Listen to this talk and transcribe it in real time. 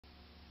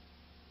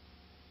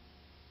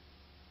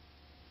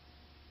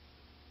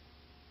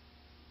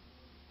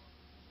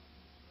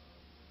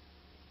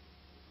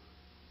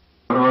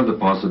What are the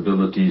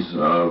possibilities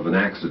of an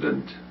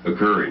accident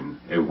occurring,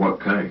 and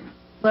what kind?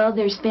 Well,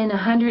 there's been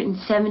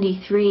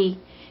 173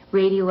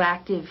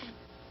 radioactive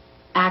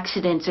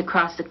accidents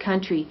across the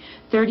country.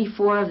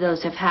 34 of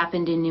those have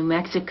happened in New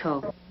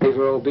Mexico. It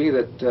will be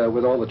that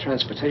with all the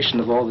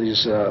transportation of all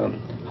these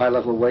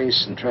high-level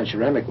waste and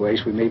transuranic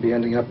waste, we may be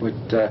ending up with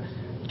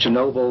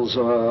Chernobyls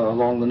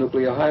along the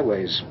nuclear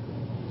highways.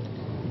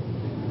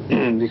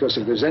 Because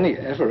if there's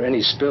ever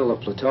any spill of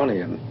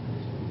plutonium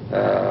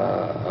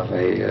of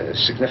a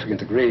significant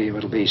degree,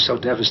 it'll be so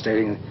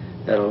devastating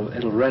that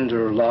it'll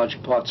render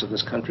large parts of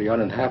this country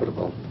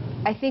uninhabitable.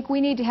 I think we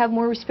need to have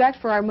more respect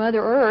for our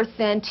Mother Earth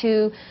than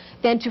to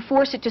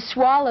force it to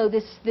swallow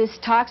this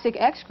toxic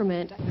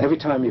excrement. Every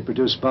time you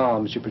produce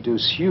bombs, you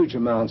produce huge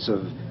amounts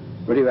of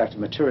radioactive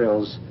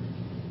materials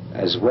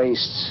as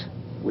wastes,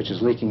 which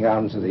is leaking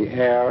out into the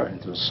air,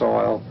 into the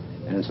soil,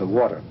 and into the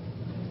water.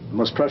 The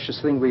most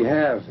precious thing we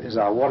have is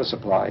our water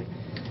supply.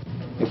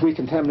 If we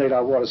contaminate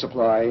our water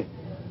supply,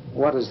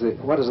 what is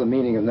the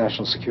meaning of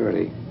national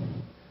security?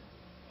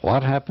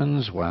 What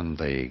happens when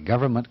the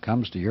government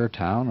comes to your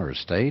town or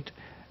state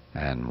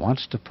and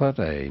wants to put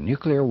a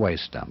nuclear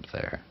waste dump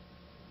there?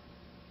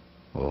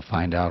 We'll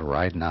find out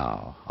right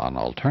now on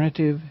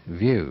Alternative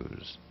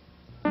Views.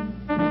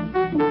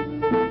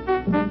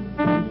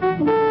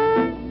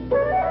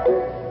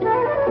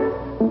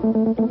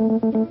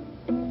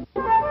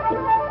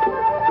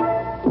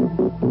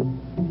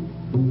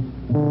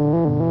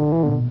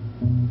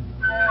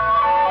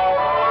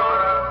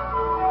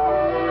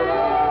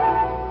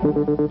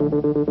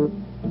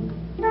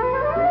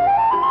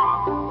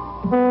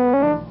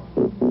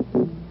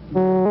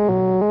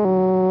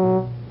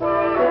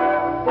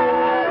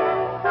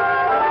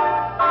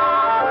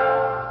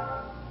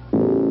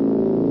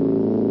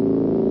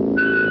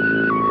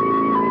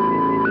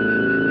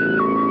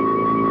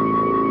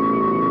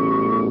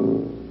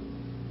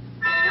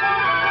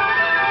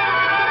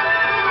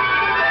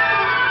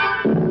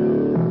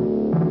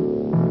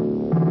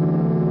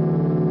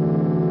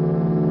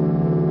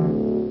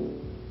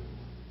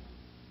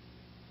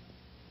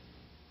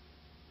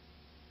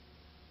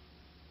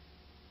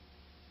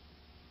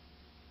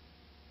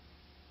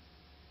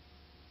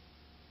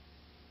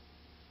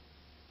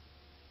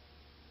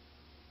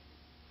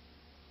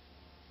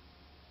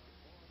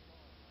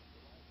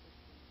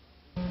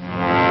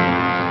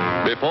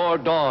 Before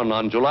dawn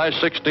on July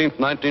 16,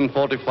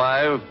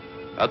 1945,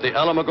 at the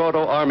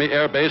Alamogordo Army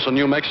Air Base in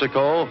New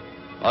Mexico,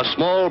 a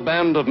small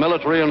band of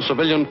military and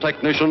civilian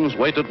technicians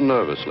waited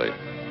nervously.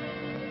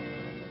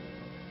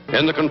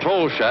 In the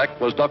control shack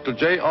was Dr.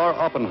 J.R.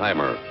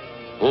 Oppenheimer,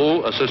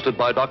 who, assisted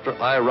by Dr.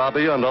 I.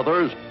 Robbie and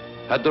others,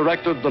 had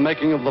directed the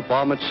making of the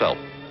bomb itself.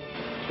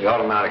 The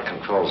automatic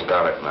controls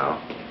got it now.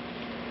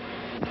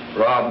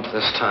 Rob,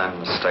 this time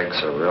the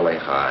stakes are really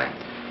high.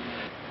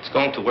 It's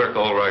going to work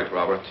all right,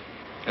 Robert.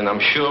 And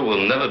I'm sure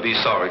we'll never be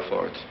sorry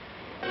for it.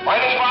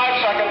 Minus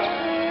 5 seconds.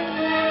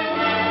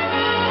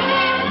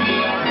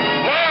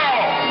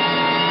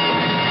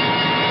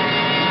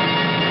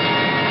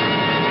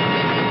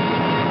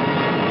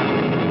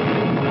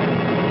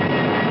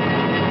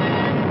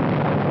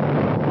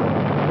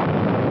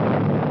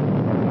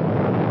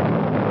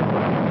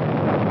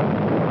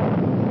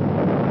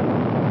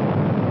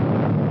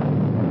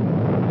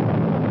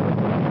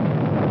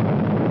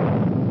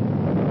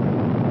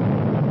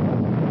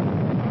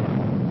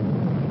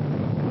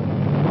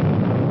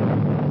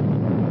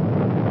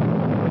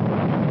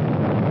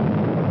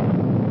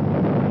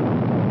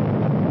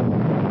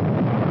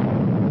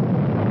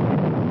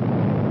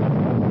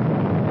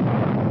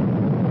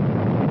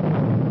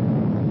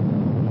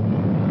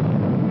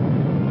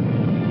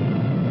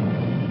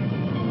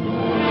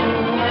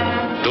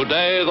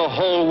 Today, the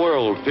whole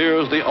world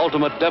fears the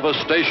ultimate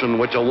devastation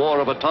which a war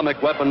of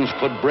atomic weapons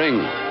could bring.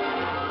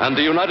 And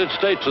the United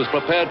States is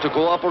prepared to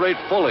cooperate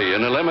fully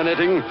in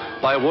eliminating,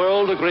 by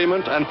world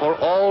agreement and for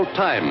all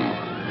time,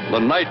 the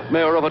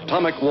nightmare of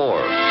atomic war.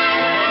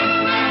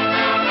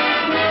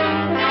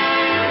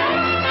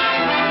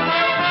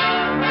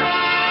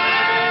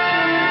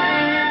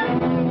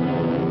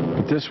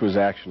 But this was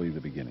actually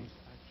the beginning.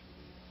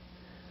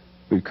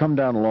 We've come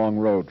down a long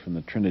road from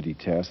the Trinity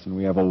test, and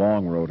we have a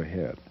long road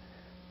ahead.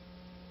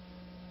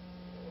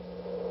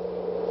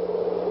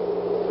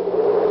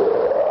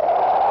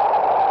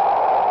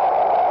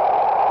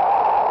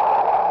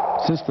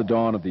 Since the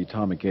dawn of the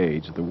atomic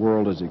age, the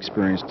world has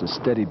experienced a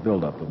steady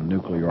buildup of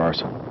nuclear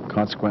arsenal.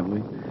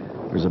 Consequently,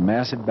 there's a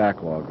massive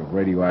backlog of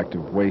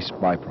radioactive waste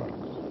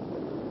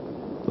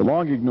byproducts. The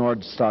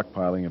long-ignored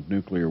stockpiling of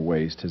nuclear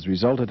waste has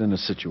resulted in a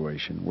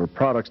situation where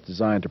products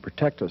designed to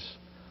protect us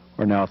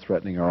are now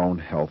threatening our own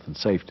health and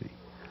safety.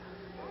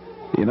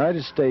 The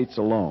United States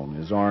alone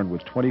is armed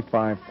with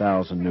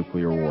 25,000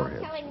 nuclear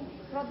warheads.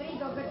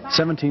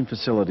 17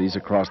 facilities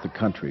across the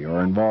country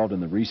are involved in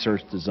the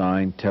research,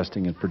 design,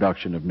 testing, and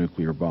production of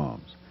nuclear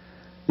bombs.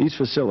 These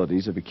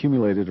facilities have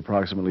accumulated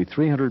approximately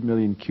 300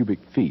 million cubic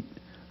feet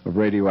of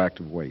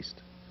radioactive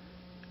waste.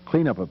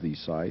 Cleanup of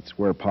these sites,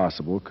 where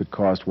possible, could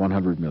cost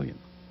 $100 million.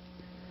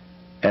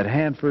 At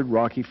Hanford,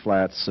 Rocky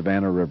Flats,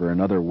 Savannah River,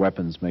 and other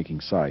weapons-making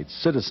sites,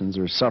 citizens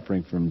are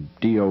suffering from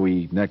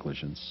DOE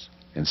negligence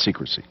and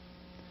secrecy.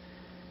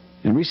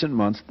 In recent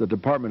months, the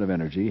Department of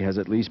Energy has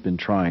at least been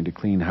trying to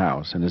clean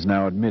house and is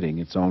now admitting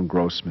its own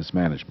gross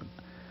mismanagement.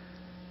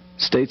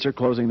 States are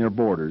closing their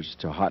borders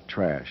to hot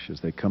trash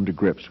as they come to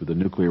grips with the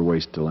nuclear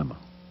waste dilemma.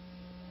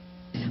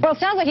 Well, it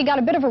sounds like you got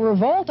a bit of a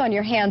revolt on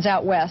your hands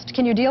out west.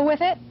 Can you deal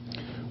with it?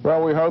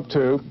 Well, we hope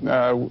to.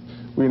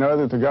 We know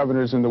that the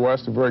governors in the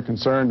West are very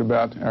concerned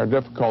about our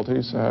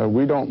difficulties.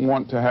 We don't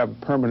want to have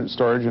permanent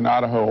storage in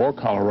Idaho or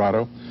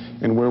Colorado,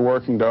 and we're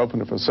working to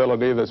open a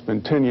facility that's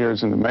been 10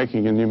 years in the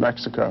making in New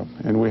Mexico,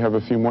 and we have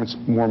a few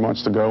more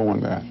months to go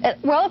on that.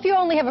 Well, if you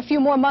only have a few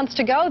more months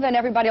to go, then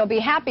everybody will be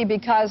happy,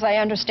 because I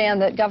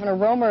understand that Governor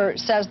Romer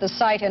says the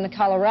site in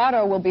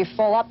Colorado will be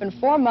full up in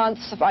 4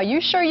 months. Are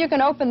you sure you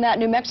can open that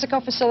New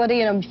Mexico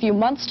facility in a few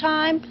months'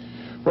 time?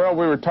 Well,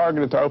 we were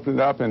targeted to open it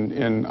up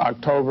in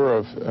October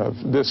of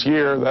this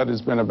year. That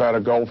has been about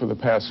a goal for the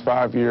past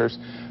 5 years.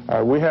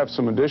 We have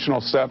some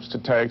additional steps to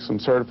take, some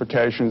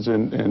certifications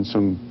and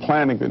some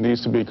planning that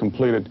needs to be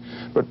completed.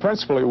 But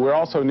principally, we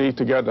also need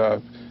to get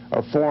a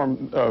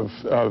form of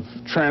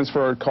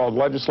transfer called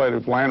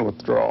legislative land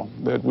withdrawal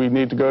that we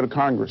need to go to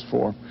Congress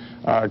for.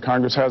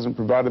 Congress hasn't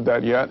provided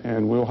that yet,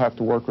 and we'll have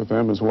to work with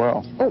them as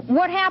well.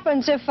 What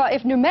happens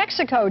if New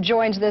Mexico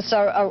joins this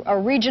a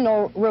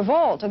regional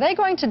revolt? Are they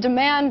going to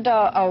demand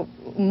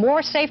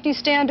more safety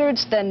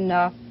standards than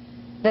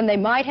they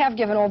might have,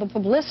 given all the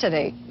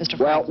publicity, Mr.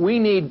 Well, we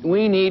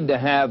need to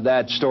have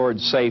that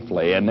stored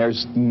safely, and there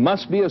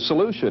must be a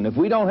solution. If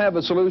we don't have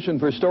a solution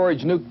for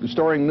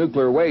storing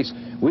nuclear waste,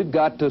 we've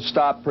got to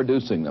stop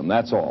producing them.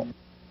 That's all.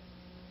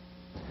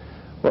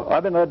 Well,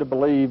 I've been led to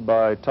believe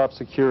by top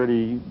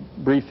security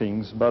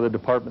briefings by the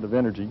Department of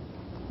Energy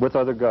with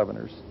other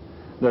governors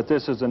that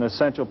this is an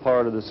essential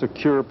part of the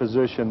secure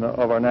position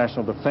of our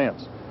national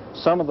defense.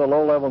 Some of the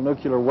low-level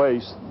nuclear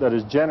waste that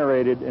is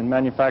generated in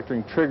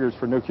manufacturing triggers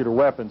for nuclear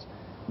weapons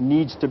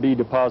needs to be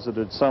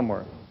deposited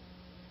somewhere.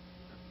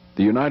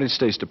 The United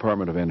States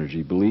Department of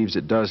Energy believes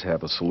it does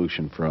have a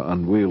solution for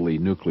unwieldy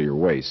nuclear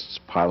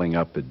wastes piling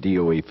up at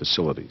DOE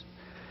facilities.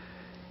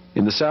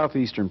 In the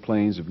southeastern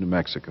plains of New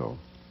Mexico,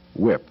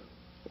 WIPP,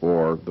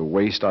 or the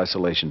Waste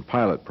Isolation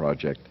Pilot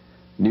Project,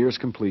 nears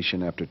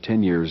completion after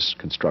 10 years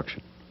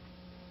construction.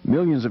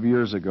 Millions of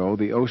years ago,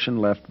 the ocean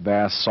left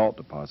vast salt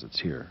deposits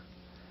here.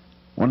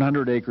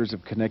 100 acres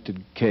of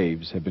connected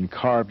caves have been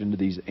carved into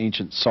these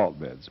ancient salt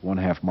beds,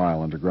 1/2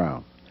 mile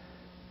underground.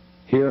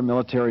 Here,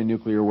 military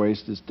nuclear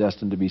waste is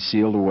destined to be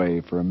sealed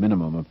away for a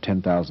minimum of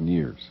 10,000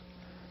 years.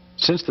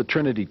 Since the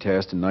Trinity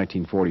test in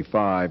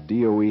 1945,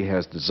 DOE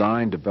has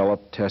designed,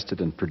 developed,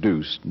 tested, and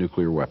produced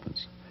nuclear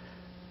weapons.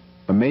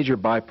 A major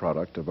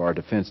byproduct of our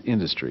defense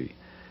industry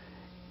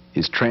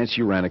is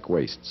transuranic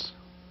wastes,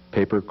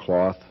 paper,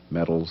 cloth,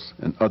 metals,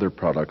 and other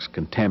products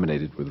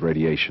contaminated with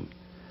radiation.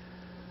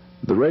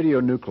 The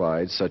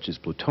radionuclides, such as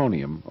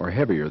plutonium, are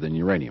heavier than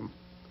uranium,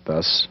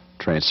 thus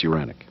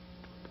transuranic.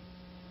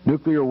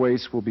 Nuclear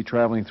waste will be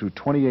traveling through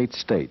 28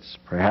 states,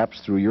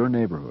 perhaps through your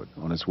neighborhood,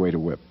 on its way to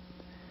WIPP.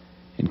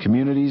 In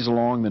communities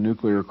along the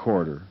nuclear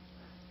corridor,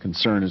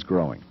 concern is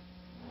growing.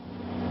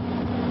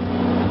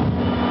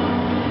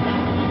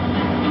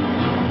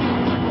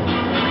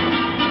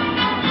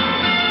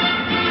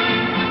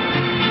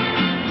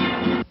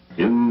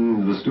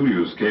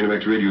 Studios,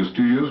 KNMX Radio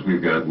Studios.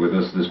 We've got with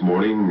us this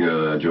morning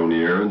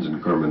Joni Ahrens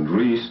and Carmen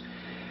Reese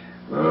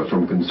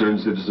from Concerned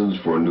Citizens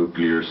for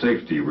Nuclear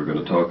Safety. We're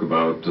going to talk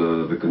about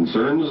the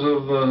concerns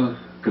of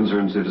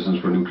Concerned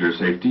Citizens for Nuclear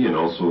Safety, and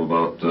also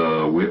about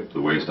WIPP,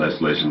 the Waste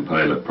Isolation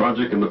Pilot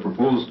Project, and the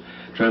proposed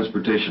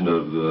transportation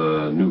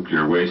of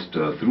nuclear waste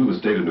through the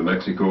state of New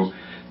Mexico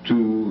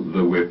to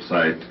the WIPP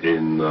site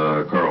in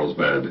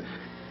Carlsbad.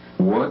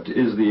 What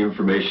is the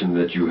information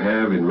that you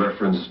have in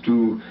reference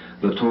to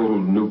the total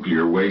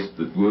nuclear waste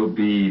that will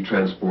be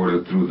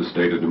transported through the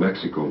state of New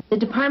Mexico? The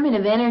Department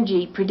of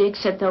Energy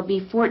predicts that there'll be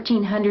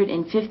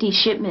 1,450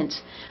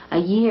 shipments a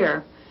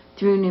year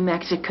through New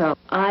Mexico.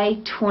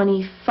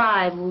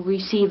 I-25 will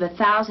receive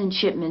 1,000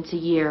 shipments a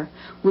year,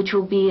 which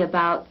will be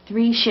about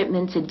 3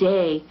 shipments a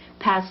day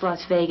past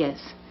Las Vegas.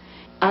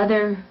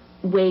 Other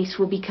waste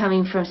will be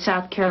coming from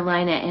South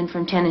Carolina and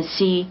from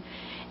Tennessee,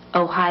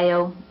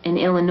 Ohio, and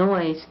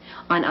Illinois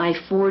on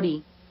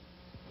I-40.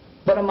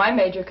 One of my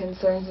major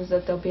concerns is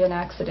that there'll be an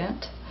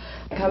accident.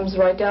 It comes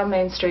right down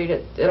Main Street.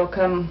 It'll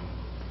come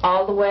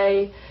all the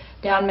way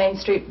down Main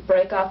Street,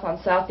 break off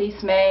on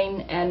Southeast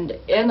Main, and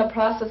in the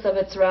process of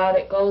its route,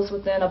 it goes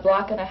within 1.5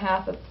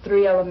 blocks of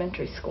 3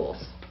 elementary schools.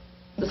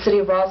 The city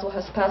of Roswell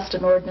has passed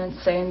an ordinance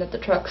saying that the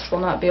trucks will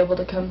not be able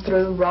to come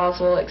through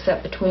Roswell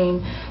except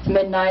between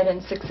midnight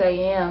and 6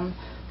 a.m.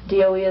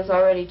 DOE is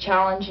already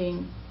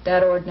challenging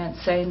that ordinance,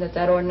 saying that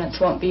that ordinance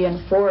won't be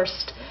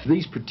enforced.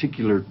 These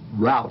particular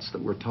routes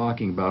that we're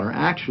talking about are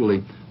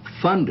actually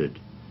funded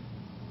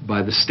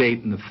by the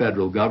state and the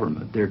federal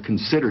government. They're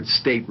considered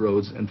state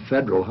roads and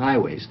federal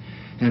highways.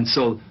 And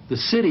so the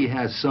city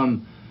has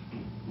some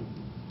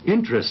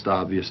interest,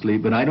 obviously,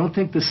 but I don't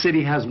think the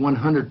city has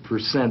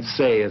 100%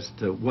 say as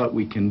to what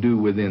we can do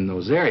within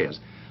those areas.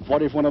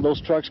 What if one of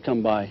those trucks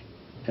come by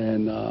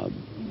and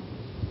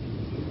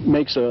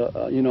makes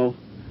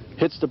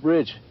hits the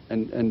bridge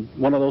and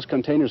one of those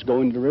containers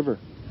go into the river?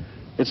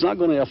 It's not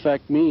going to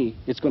affect me.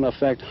 It's going to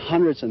affect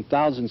hundreds and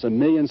thousands and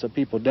millions of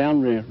people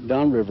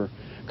downriver,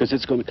 because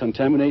it's going to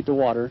contaminate the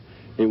water.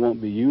 It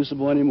won't be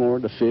usable anymore.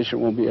 The fish, it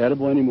won't be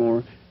edible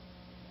anymore.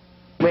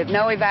 With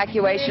no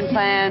evacuation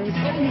plans,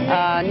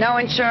 no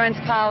insurance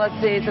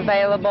policies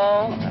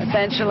available,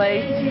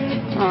 essentially.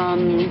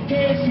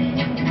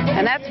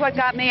 And that's what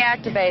got me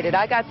activated.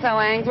 I got so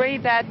angry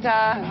that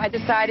I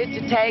decided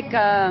to take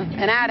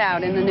an ad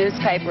out in the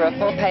newspaper, a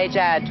full-page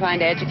ad, trying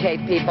to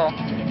educate people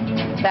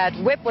that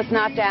WIPP was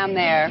not down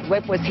there.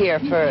 WIPP was here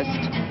first,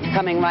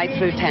 coming right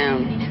through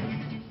town.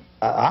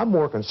 I'm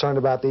more concerned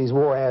about these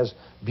whereas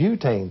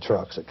butane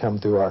trucks that come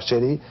through our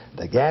city,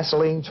 the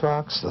gasoline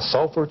trucks, the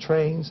sulfur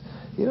trains.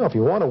 You know, if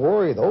you want to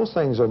worry, those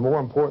things are more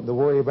important to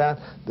worry about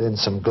than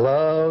some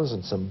gloves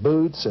and some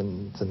boots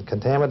and some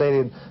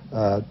contaminated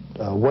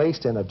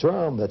waste in a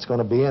drum that's going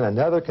to be in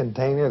another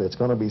container that's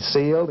going to be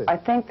sealed. I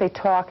think they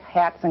talk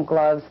hats and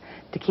gloves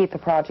to keep the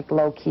project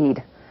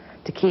low-keyed,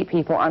 to keep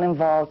people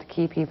uninvolved, to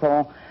keep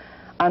people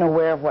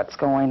unaware of what's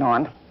going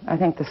on. I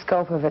think the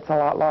scope of it's a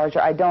lot larger.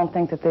 I don't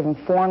think that they've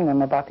informed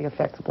them about the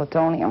effects of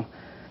plutonium.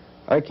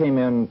 I came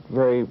in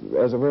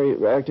as a very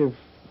active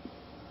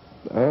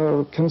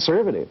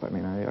conservative. I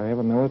mean, I have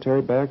a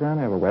military background,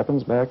 I have a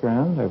weapons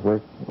background, I've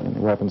worked in the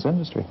weapons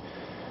industry.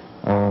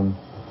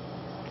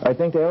 I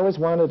think they always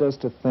wanted us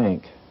to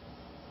think,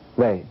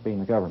 they, being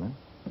the government,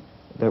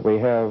 that we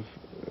have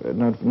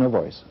no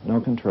voice,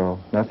 no control,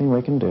 nothing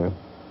we can do.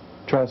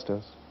 Trust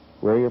us.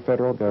 We're your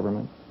federal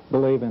government.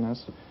 Believe in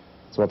us.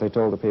 It's what they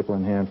told the people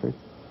in Hanford.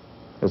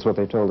 It's what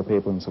they told the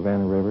people in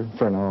Savannah River,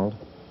 Fernald.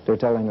 They're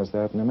telling us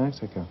that in New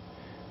Mexico.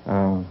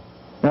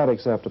 Not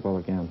acceptable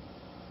again.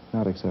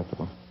 Not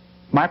acceptable.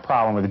 My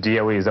problem with the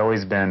DOE has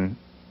always been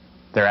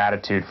their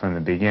attitude from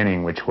the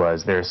beginning, which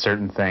was there are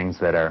certain things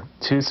that are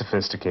too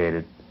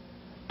sophisticated,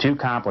 too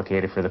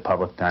complicated for the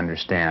public to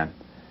understand.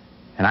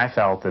 And I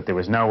felt that there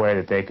was no way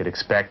that they could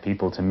expect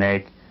people to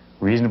make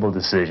reasonable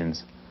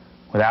decisions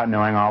without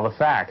knowing all the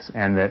facts,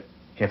 and that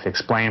if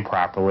explained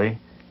properly,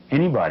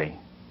 anybody,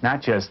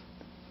 not just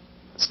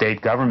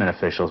state government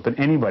officials, but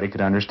anybody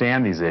could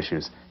understand these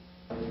issues.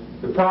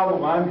 The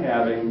problem I'm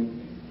having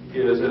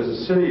is, as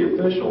a city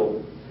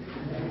official,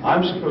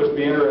 I'm supposed to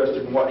be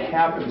interested in what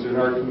happens in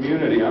our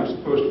community. I'm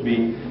supposed to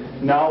be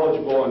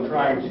knowledgeable and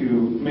trying to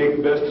make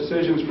the best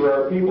decisions for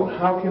our people.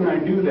 How can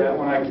I do that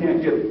when I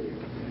can't get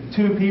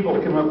two people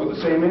to come up with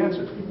the same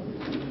answer?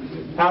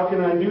 How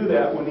can I do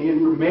that when the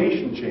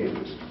information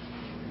changes?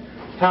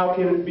 How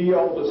can it be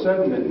all of a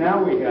sudden that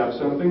now we have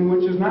something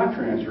which is not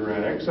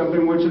transuranic,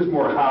 something which is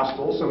more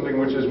hostile, something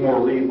which is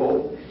more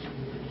lethal,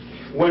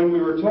 when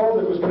we were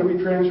told it was going to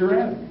be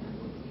transuranic?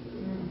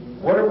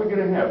 What are we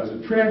going to have? Is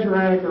it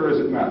transuranic or is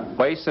it not?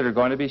 Wastes that are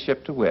going to be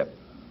shipped to WIPP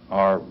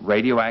are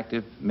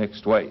radioactive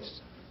mixed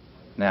waste.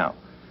 Now,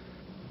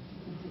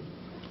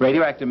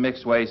 radioactive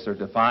mixed wastes are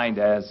defined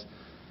as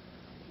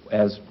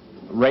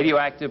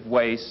radioactive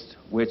waste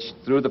which,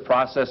 through the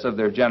process of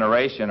their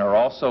generation, are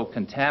also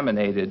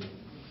contaminated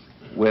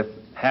with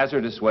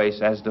hazardous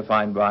waste as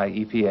defined by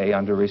EPA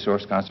under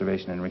Resource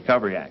Conservation and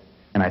Recovery Act.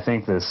 And I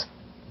think this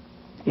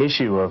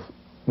issue of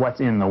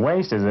what's in the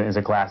waste is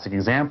a classic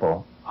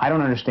example. I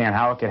don't understand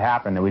how it could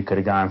happen that we could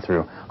have gone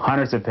through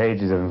hundreds of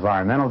pages of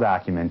environmental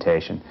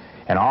documentation,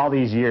 and all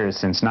these years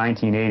since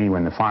 1980,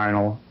 when the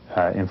final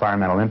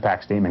environmental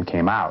impact statement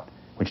came out,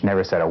 which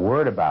never said a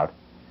word about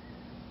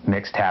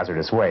mixed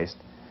hazardous waste.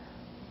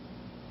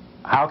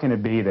 How can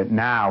it be that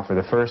now, for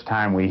the first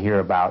time, we hear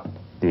about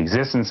the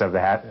existence of the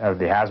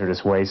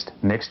hazardous waste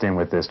mixed in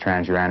with this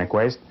transuranic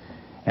waste,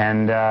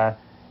 and the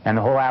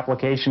whole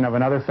application of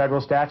another federal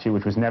statute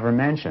which was never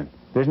mentioned?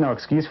 There's no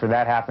excuse for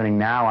that happening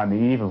now on the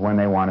eve of when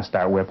they want to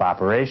start WIPP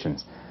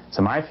operations.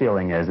 So my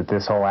feeling is that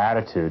this whole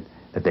attitude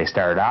that they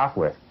started off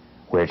with,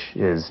 which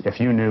is, if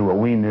you knew what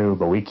we knew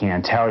but we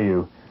can't tell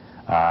you,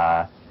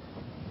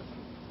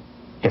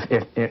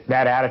 if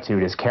that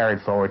attitude is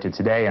carried forward to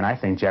today, and I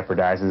think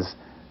jeopardizes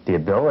the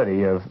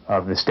ability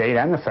of the state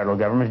and the federal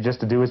government just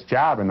to do its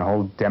job and the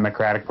whole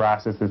democratic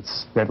process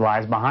that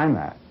lies behind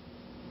that.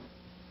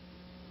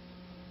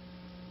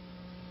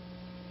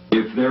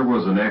 If there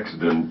was an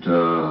accident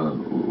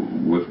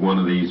with one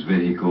of these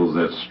vehicles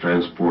that's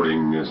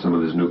transporting some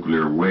of this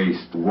nuclear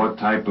waste, what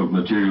type of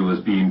material is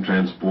being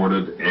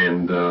transported,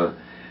 and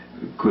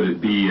could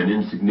it be an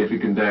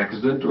insignificant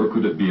accident or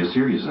could it be a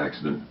serious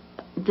accident?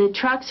 The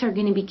trucks are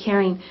going to be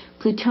carrying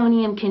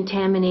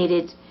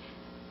plutonium-contaminated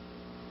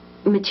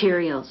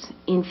materials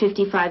in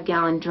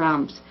 55-gallon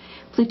drums.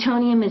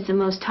 Plutonium is the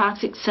most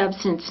toxic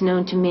substance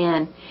known to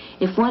man.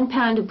 If 1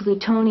 pound of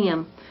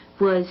plutonium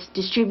was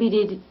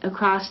distributed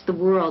across the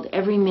world,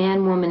 every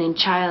man, woman, and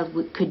child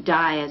could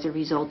die as a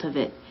result of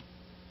it.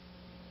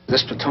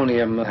 This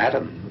plutonium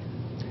atom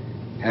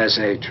has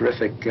a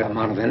terrific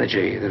amount of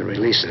energy that it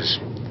releases.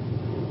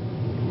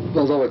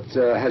 although it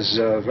has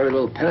very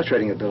little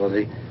penetrating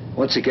ability,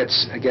 once it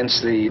gets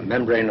against the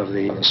membrane of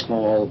the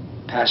small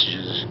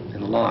passages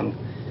in the lung,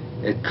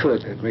 it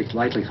could, a great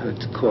likelihood,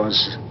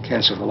 cause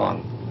cancer of the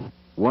lung.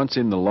 Once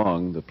in the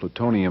lung, the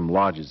plutonium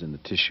lodges in the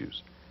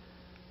tissues.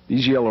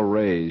 These yellow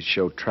rays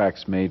show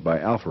tracks made by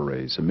alpha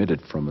rays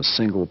emitted from a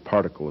single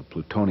particle of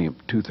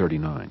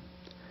plutonium-239.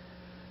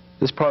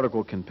 This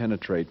particle can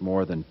penetrate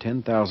more than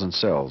 10,000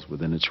 cells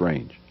within its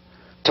range.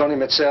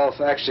 Plutonium itself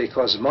actually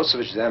causes most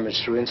of its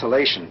damage through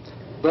inhalation,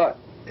 but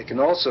it can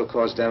also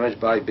cause damage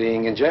by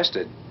being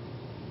ingested,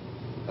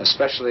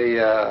 especially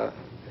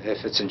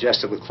if it's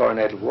ingested with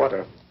chlorinated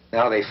water.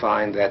 Now they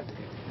find that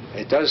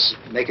it does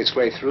make its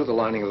way through the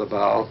lining of the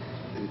bowel,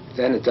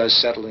 then it does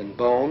settle in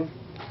bone,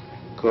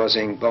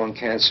 causing bone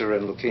cancer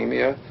and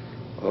leukemia,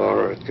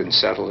 or it can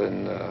settle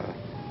in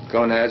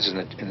gonads in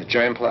the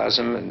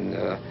germplasm and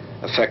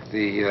affect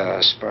the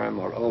sperm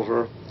or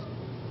ova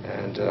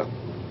and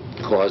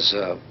cause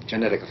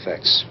genetic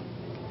effects.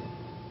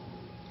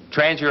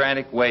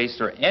 Transuranic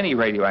waste, or any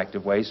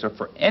radioactive waste, or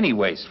for any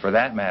waste for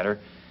that matter,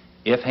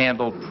 if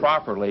handled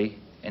properly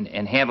and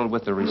handled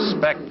with the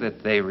respect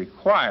that they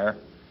require,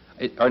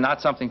 are not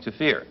something to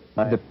fear.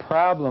 The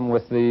problem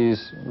with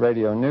these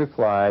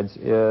radionuclides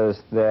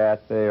is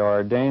that they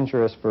are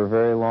dangerous for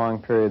very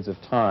long periods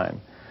of time.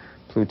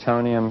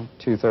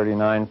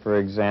 Plutonium-239, for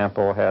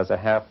example, has a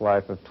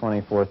half-life of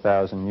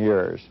 24,000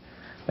 years.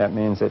 That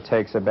means it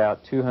takes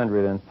about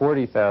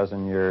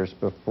 240,000 years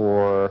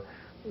before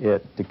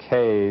it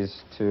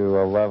decays to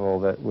a level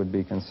that would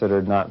be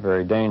considered not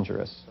very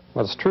dangerous.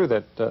 Well, it's true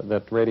that,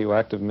 that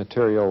radioactive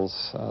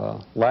materials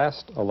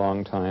last a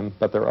long time,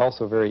 but they're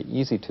also very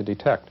easy to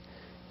detect.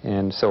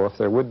 And so if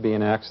there would be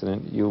an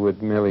accident, you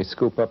would merely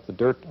scoop up the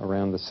dirt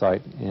around the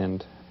site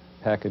and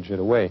package it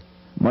away.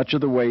 Much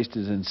of the waste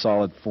is in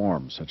solid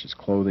form, such as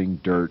clothing,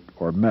 dirt,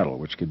 or metal,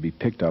 which can be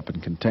picked up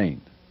and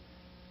contained.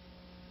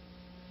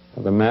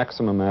 The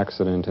maximum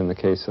accident in the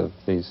case of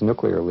these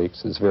nuclear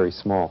leaks is very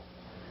small.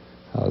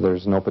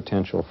 There's no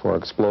potential for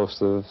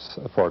explosives,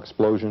 for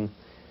explosion,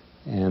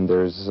 and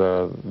there's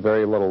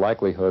very little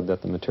likelihood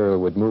that the material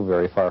would move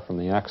very far from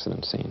the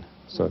accident scene,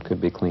 so it could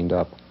be cleaned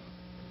up.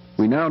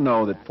 We now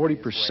know that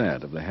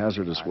 40% of the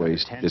hazardous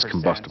waste is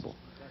combustible,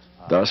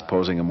 thus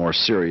posing a more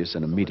serious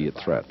and immediate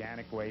threat.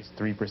 Organic waste,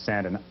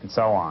 3%, and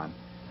so on.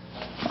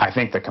 I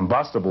think the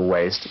combustible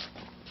waste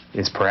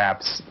is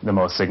perhaps the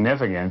most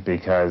significant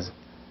because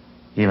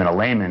even a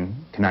layman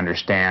can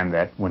understand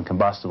that when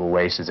combustible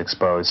waste is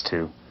exposed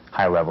to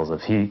high levels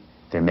of heat,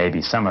 there may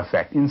be some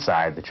effect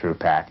inside the true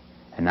pack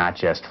and not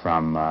just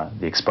from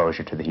the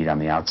exposure to the heat on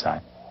the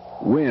outside.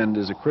 Wind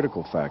is a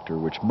critical factor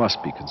which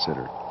must be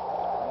considered.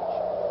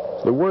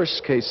 The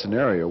worst case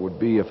scenario would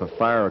be if a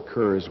fire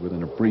occurs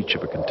within a breach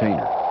of a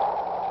container.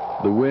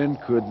 The wind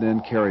could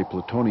then carry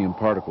plutonium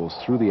particles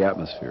through the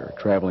atmosphere,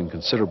 traveling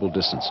considerable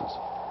distances.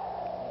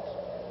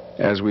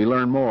 As we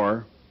learn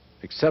more,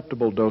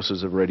 acceptable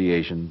doses of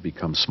radiation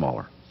become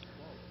smaller.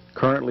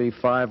 Currently,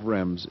 5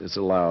 rems is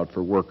allowed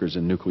for workers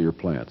in nuclear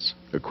plants,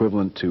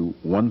 equivalent to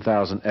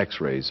 1,000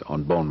 X-rays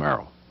on bone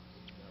marrow.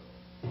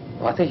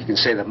 Well, I think you can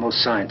say that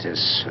most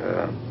scientists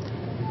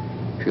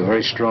feel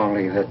very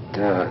strongly that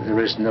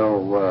there is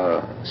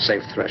no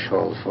safe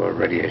threshold for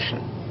radiation.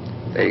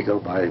 They go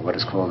by what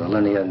is called the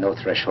linear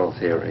no-threshold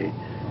theory,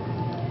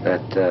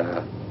 that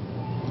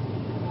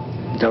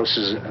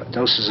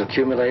doses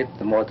accumulate.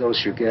 The more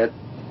dose you get,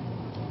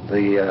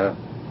 the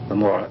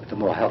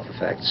more health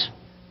effects.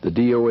 The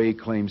DOE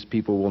claims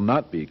people will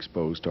not be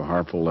exposed to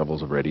harmful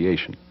levels of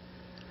radiation.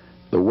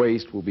 The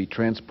waste will be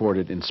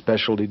transported in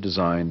specially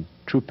designed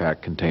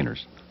TruPack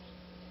containers.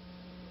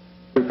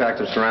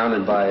 TruPacks are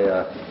surrounded by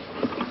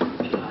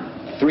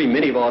 3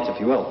 mini vaults, if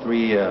you will,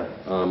 3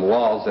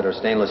 walls that are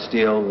stainless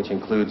steel, which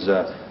includes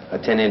a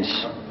 10-inch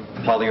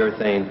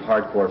polyurethane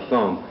hardcore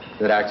foam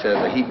that acts as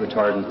a heat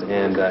retardant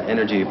and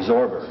energy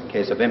absorber in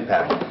case of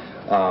impact.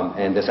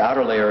 And this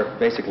outer layer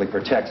basically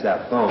protects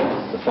that foam.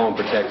 The foam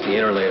protects the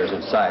inner layers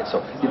inside.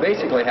 So you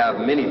basically have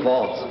mini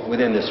vaults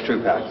within this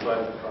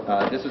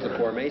TruPack. This is a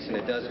formation.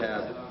 It does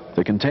have...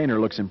 The container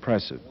looks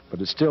impressive,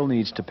 but it still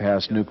needs to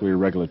pass Nuclear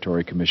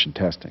Regulatory Commission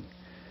testing.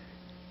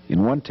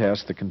 In one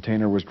test, the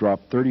container was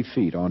dropped 30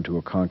 feet onto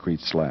a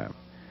concrete slab.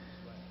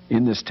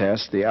 In this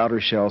test, the outer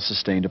shell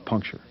sustained a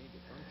puncture.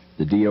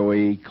 The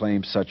DOE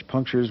claims such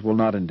punctures will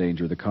not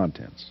endanger the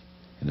contents.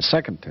 In a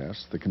second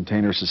test, the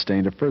container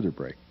sustained a further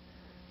break.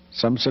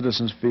 Some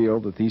citizens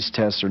feel that these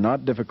tests are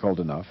not difficult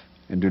enough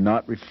and do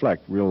not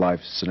reflect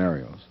real-life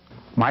scenarios.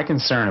 My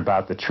concern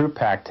about the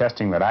TruPack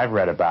testing that I've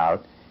read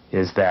about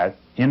is that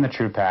in the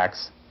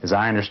TruPacks, as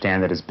I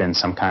understand it, has been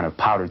some kind of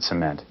powdered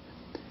cement.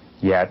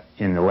 Yet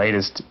in the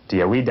latest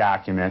DOE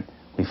document,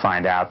 we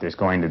find out there's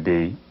going to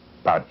be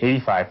about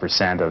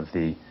 85% of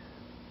the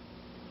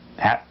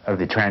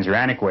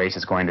transuranic waste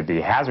is going to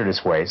be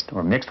hazardous waste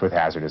or mixed with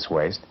hazardous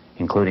waste,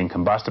 including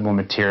combustible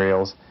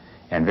materials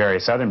and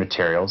various other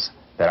materials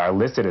that are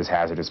listed as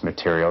hazardous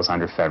materials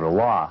under federal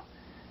law.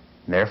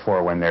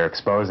 Therefore, when they're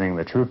exposing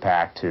the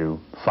TruPack to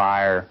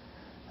fire,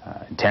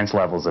 intense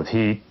levels of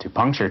heat to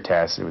puncture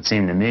tests, it would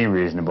seem to me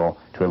reasonable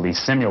to at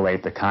least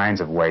simulate the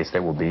kinds of waste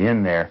that will be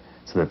in there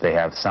so that they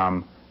have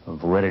some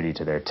validity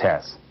to their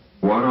tests.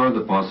 What are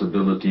the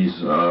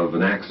possibilities of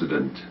an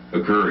accident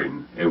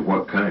occurring, and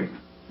what kind?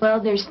 Well,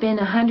 there's been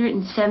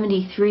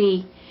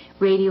 173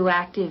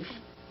 radioactive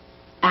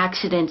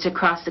accidents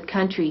across the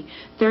country.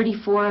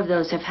 34 of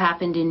those have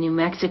happened in New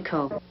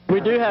Mexico. We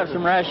do have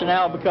some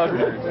rationale because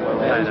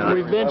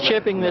we've been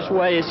shipping this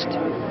waste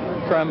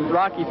from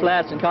Rocky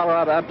Flats in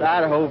Colorado up to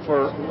Idaho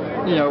for,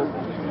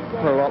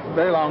 for a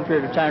very long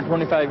period of time,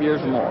 25 years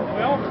or more.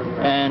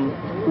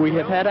 And we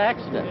have had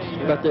accidents,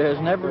 but there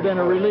has never been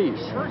a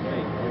release.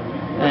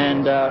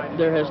 And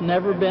there has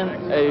never been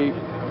a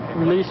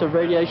release of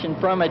radiation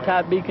from a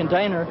Type B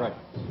container.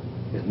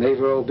 It may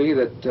well be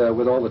that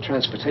with all the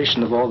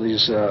transportation of all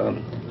these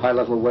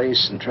high-level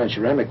wastes and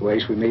transuranic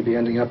waste, we may be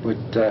ending up with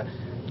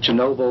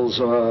Chernobyls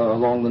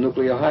along the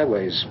nuclear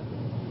highways.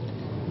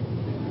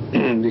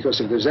 Because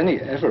if there's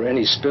ever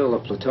any spill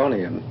of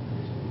plutonium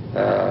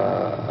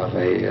of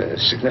a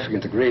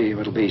significant degree,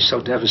 it'll be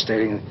so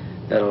devastating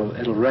that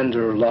it'll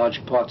render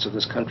large parts of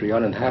this country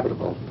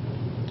uninhabitable.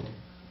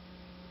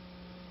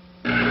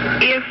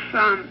 If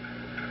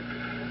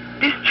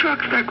these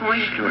trucks are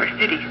going through our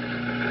cities,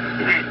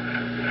 right,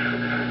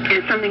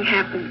 and something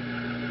happens,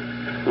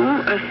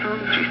 who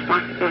assumes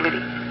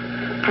responsibility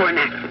for an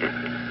accident?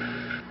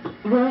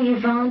 Well, your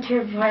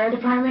volunteer fire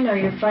department or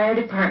your fire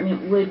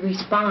department would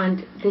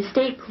respond. The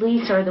state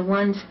police are the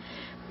ones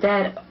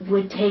that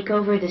would take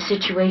over the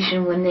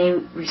situation when they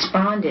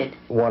responded.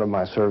 One of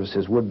my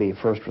services would be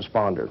first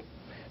responder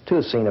to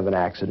a scene of an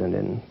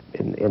accident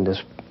in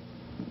this,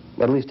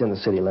 at least in the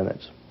city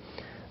limits.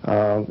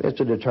 It's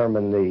to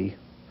determine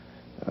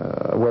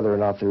whether or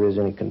not there is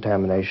any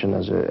contamination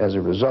as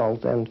a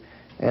result,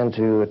 and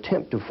to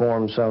attempt to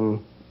form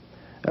some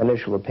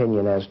initial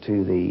opinion as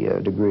to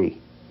the degree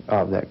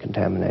of that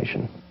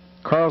contamination.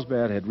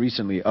 Carlsbad had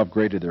recently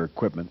upgraded their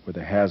equipment with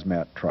a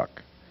hazmat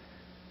truck.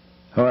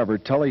 However,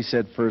 Tully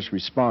said first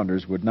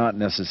responders would not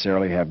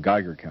necessarily have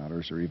Geiger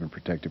counters or even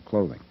protective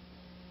clothing.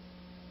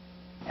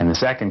 And the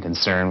second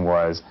concern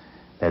was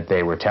that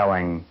they were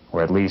telling,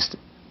 or at least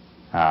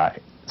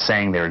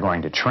saying they were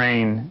going to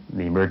train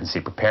the emergency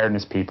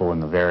preparedness people in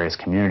the various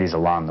communities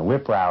along the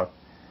WIPP route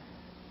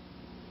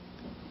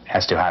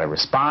as to how to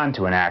respond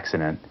to an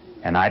accident,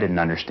 and I didn't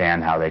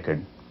understand how they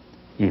could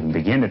even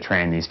begin to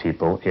train these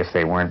people if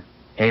they weren't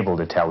able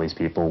to tell these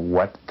people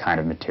what kind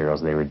of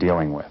materials they were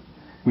dealing with.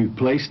 We've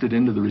placed it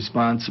into the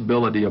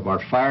responsibility of our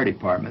fire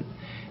department,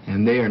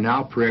 and they are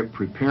now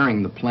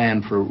preparing the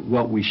plan for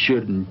what we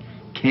should and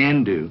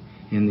can do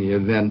in the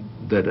event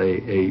that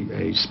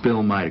a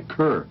spill might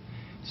occur.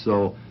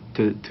 So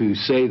to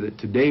say that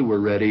today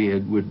we're ready,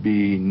 it would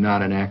be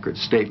not an accurate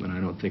statement. I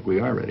don't think we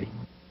are ready.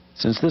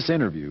 Since this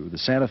interview, the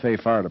Santa Fe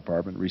Fire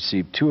Department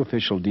received 2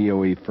 official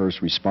DOE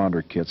first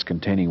responder kits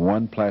containing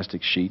 1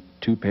 plastic sheet,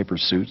 2 paper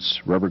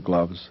suits, rubber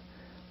gloves,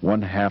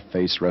 1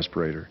 half-face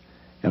respirator,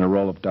 and a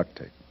roll of duct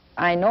tape.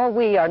 I know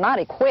we are not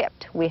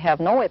equipped. We have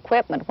no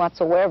equipment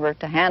whatsoever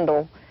to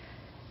handle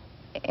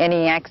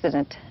any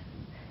accident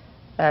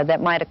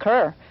that might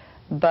occur.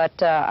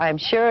 But I'm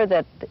sure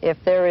that if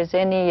there is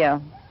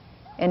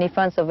any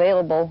funds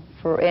available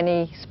for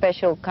any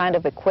special kind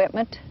of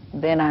equipment,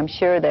 then I'm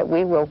sure that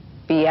we will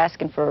be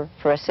asking for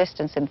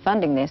assistance in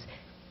funding this.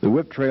 The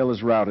WIPP Trail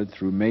is routed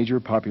through major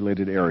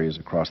populated areas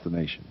across the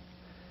nation.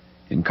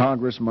 In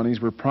Congress,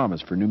 monies were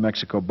promised for New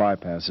Mexico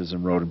bypasses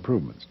and road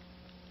improvements.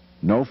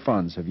 No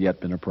funds have yet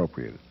been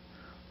appropriated.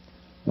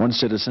 One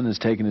citizen has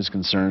taken his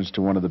concerns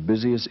to one of the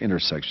busiest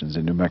intersections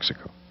in New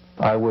Mexico.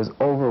 I was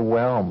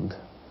overwhelmed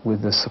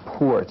with the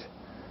support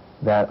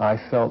that I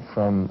felt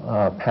from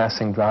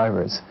passing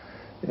drivers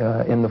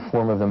in the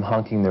form of them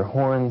honking their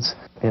horns,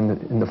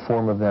 in the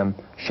form of them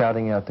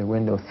shouting out their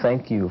window,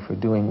 "Thank you for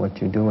doing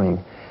what you're doing."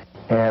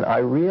 And I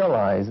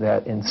realized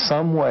that in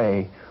some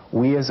way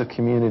we as a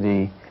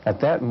community at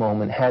that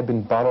moment had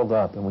been bottled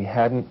up, and we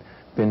hadn't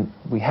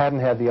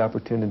had the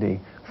opportunity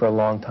for a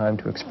long time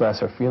to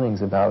express our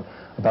feelings about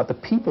the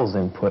people's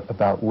input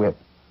about WIPP.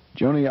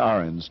 Joni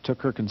Ahrens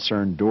took her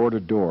concern door to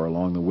door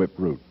along the WIPP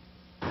route.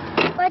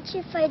 What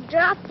if I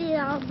drop it,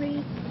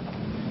 Aubrey?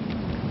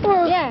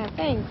 Oh. Yeah,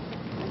 thanks.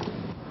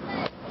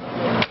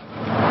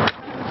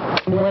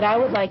 What I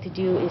would like to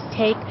do is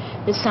take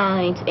the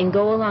signs and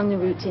go along the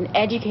routes and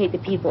educate the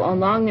people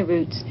along the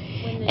routes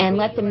and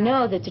let them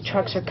know that the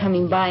trucks are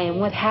coming by and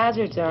what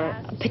hazards are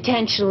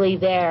potentially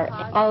there.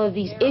 All of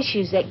these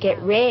issues that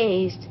get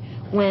raised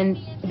when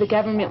the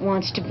government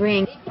wants to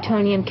bring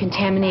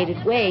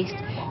plutonium-contaminated waste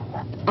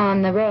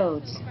on the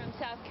roads. From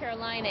South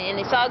Carolina, and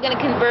it's all going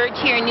to converge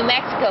here in New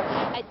Mexico.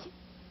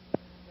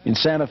 In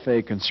Santa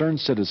Fe, Concerned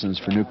Citizens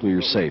for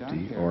Nuclear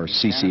Safety, or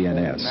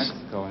CCNS,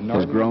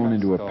 has grown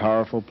into a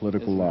powerful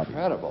political lobby.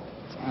 Incredible.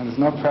 And there's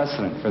no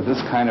precedent for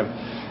this kind of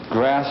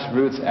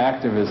grassroots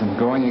activism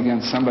going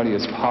against somebody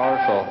as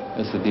powerful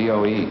as the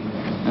DOE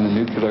and the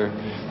nuclear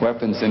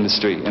weapons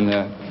industry and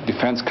the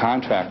defense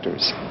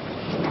contractors.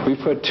 We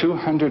put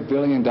 $200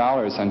 billion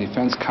on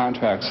defense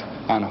contracts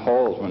on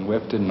hold when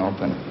WIPP didn't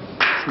open.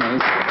 It's amazing.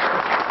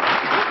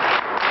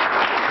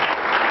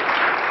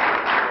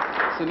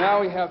 So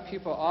now we have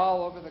people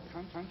all over the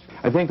country.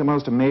 I think the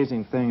most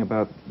amazing thing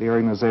about the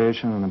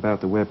organization and about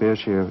the WIPP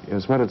issue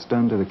is what it's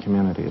done to the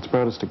community. It's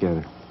brought us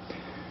together.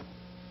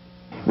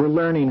 We're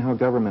learning how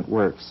government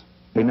works.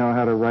 We know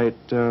how to write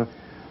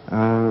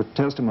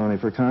testimony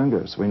for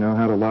Congress. We know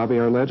how to lobby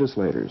our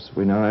legislators.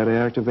 We know how to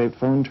activate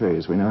phone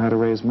trees. We know how to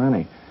raise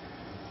money.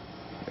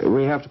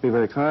 We have to be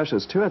very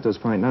cautious, too, at this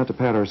point, not to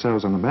pat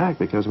ourselves on the back,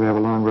 because we have a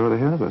long road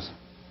ahead of us.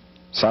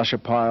 Sasha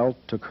Pyle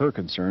took her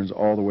concerns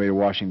all the way to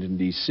Washington,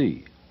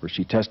 D.C., where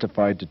she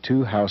testified to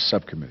 2 House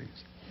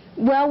subcommittees.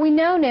 Well, we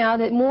know now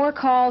that more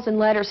calls and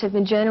letters have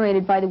been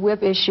generated by the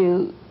WIPP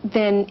issue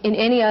than in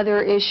any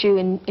other issue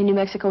in New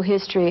Mexico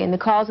history. And the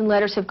calls and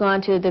letters have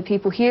gone to the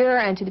people here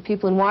and to the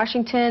people in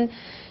Washington,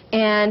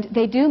 and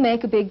they do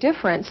make a big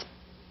difference.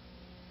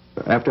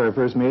 After our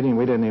first meeting,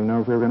 we didn't even know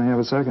if we were going to have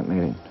a second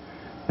meeting.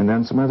 And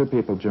then some other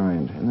people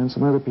joined, and then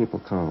some other people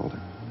called.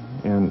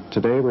 And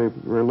today we're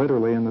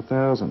literally in the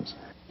thousands.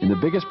 In the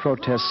biggest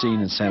protest scene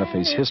in Santa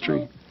Fe's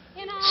history,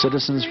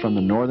 citizens from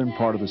the northern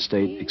part of the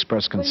state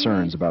expressed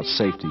concerns about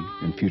safety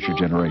in future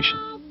generations.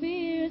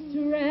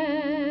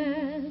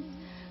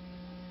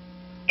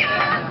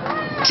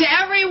 To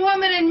every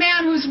woman and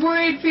man who's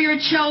worried for your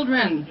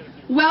children,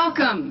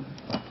 welcome.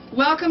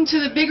 Welcome to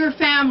the bigger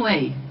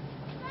family.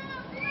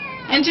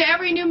 And to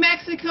every New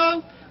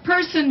Mexico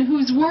person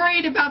who's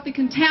worried about the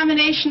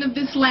contamination of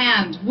this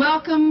land,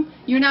 welcome.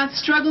 You're not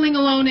struggling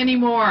alone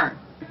anymore.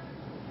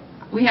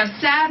 We have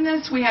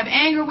sadness, we have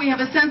anger, we have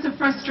a sense of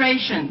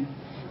frustration.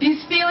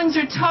 These feelings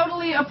are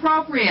totally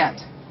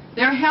appropriate.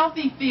 They're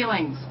healthy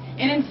feelings.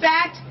 And in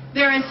fact,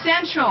 they're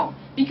essential,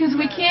 because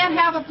we can't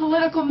have a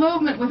political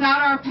movement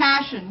without our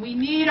passion. We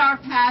need our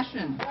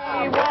passion.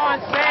 We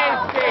want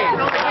safety!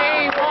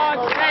 We want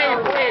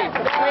safety!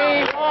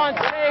 We want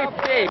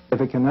safety!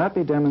 If it cannot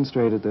be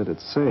demonstrated that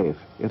it's safe,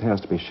 it has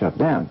to be shut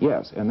down.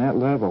 Yes, and that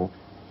level,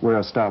 we're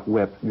a stop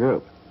WIPP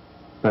group,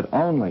 but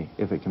only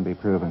if it can be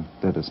proven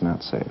that it's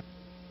not safe.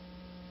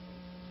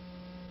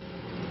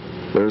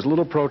 There's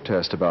little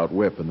protest about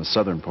WIPP in the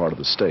southern part of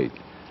the state,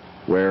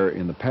 where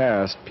in the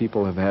past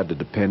people have had to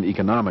depend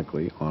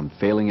economically on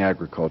failing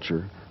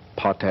agriculture,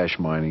 potash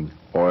mining,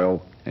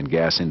 oil, and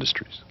gas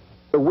industries.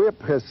 The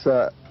WIPP has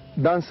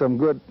done some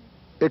good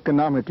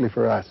economically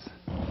for us.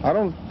 I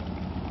don't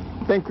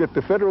think that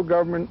the federal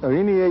government or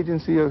any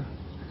agency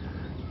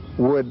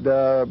would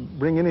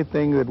bring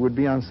anything that would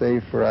be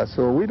unsafe for us,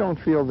 so we don't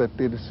feel that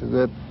it is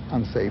that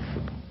unsafe.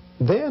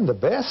 Then the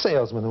best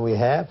salesman we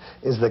have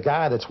is the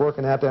guy that's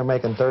working out there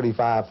making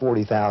 $35,000,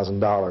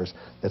 $40,000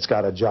 that's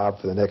got a job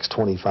for the next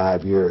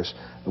 25 years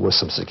with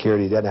some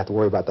security. He doesn't have to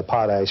worry about the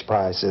potash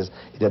prices.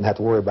 He doesn't have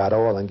to worry about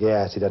oil and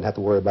gas. He doesn't have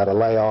to worry about a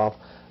layoff,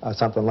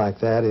 something like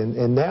that.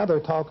 And now they're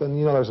talking,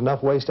 you know, there's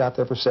enough waste out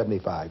there for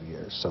 75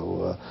 years.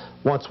 So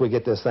once we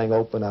get this thing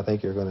open, I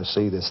think you're going to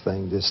see this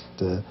thing just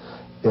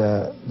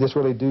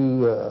really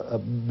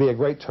be a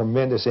great,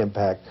 tremendous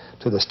impact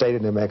to the state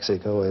of New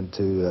Mexico and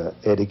to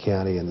Eddy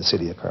County and the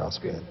city of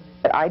Carlsbad.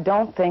 I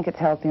don't think it's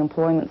helped the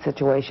employment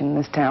situation in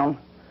this town.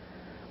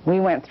 We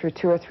went through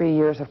 2 or 3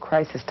 years of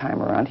crisis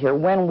time around here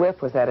when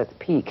WIPP was at its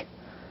peak.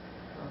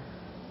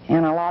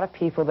 And a lot of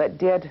people that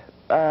did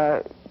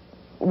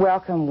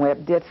welcome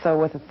WIPP did so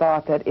with the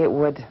thought that it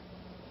would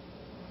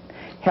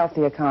help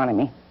the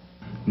economy.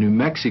 New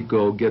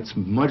Mexico gets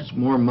much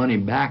more money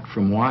back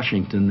from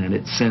Washington than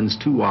it sends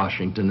to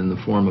Washington in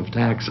the form of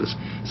taxes.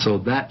 So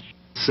that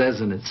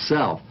says in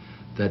itself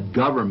that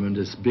government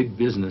is big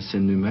business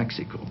in New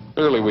Mexico.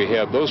 Clearly we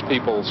have those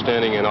people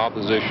standing in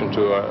opposition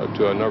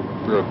to a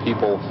number of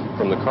people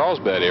from the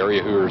Carlsbad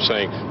area who are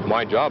saying,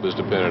 my job is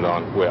dependent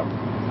on WIPP.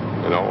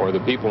 You know, or the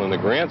people in the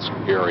Grants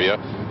area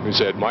who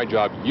said, my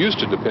job used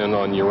to depend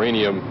on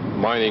uranium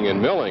mining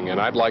and milling, and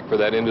I'd like for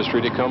that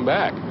industry to come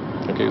back.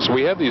 Okay, so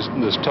we have this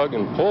tug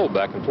and pull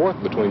back and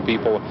forth between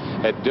people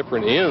at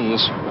different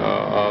ends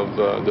of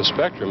the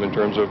spectrum in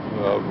terms of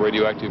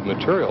radioactive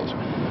materials.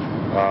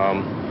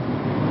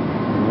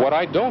 What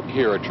I don't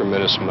hear a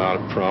tremendous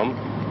amount from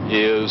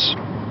is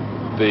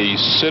the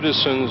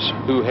citizens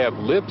who have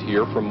lived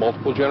here for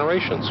multiple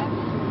generations.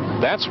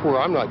 That's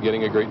where I'm not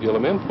getting a great deal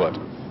of input.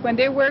 When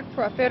they work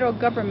for a federal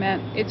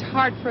government, it's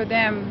hard for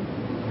them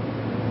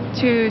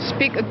to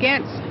speak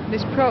against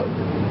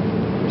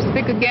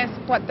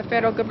what the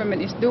federal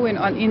government is doing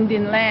on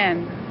Indian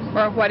land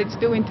or what it's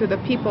doing to the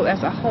people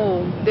as a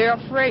whole. They're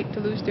afraid to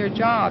lose their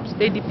jobs.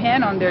 They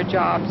depend on their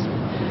jobs.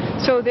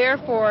 So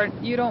therefore,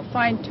 you don't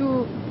find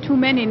too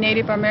many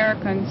Native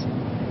Americans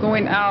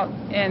going out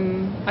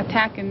and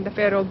attacking the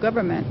federal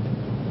government.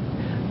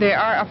 They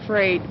are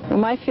afraid. Well,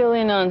 my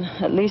feeling on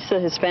at least the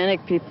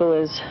Hispanic people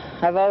is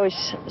I've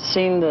always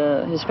seen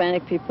the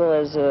Hispanic people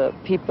as a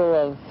people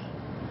of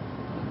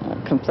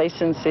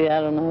complacency. I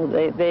don't know.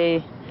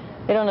 They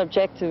don't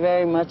object to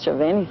very much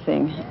of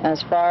anything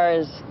as far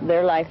as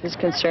their life is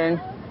concerned.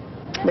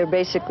 They're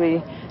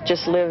basically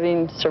just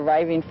living,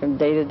 surviving from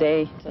day to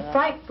day. The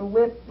fight for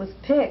WIPP was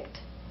picked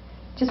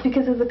just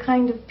because of the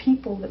kind of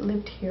people that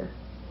lived here.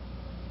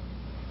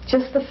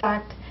 Just the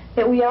fact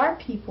that we are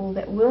people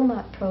that will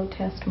not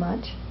protest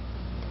much,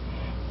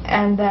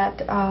 and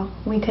that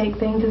we take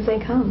things as they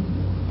come.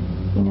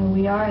 You know,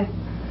 we are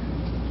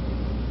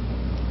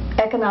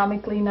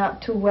economically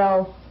not too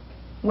well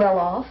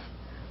off,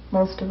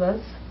 most of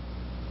us.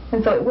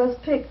 And so it was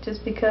picked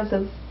just because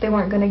of they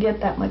weren't going to get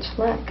that much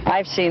flack.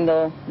 I've seen,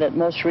 though, that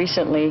most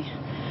recently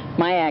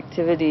my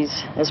activities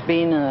as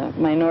being a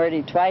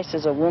minority twice,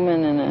 as a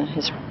woman and a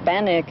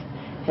Hispanic,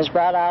 has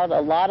brought out a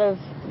lot of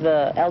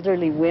the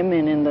elderly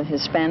women in the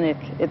Hispanic.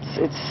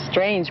 It's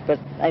strange, but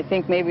I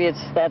think maybe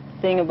it's that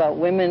thing about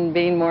women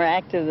being more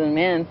active than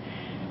men,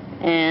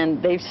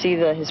 and they see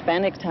the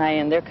Hispanic tie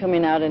and they're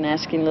coming out and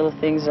asking little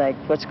things like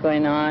what's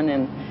going on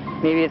and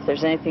maybe if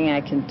there's anything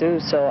I can do.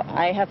 So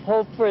I have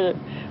hope for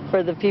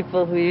the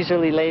people who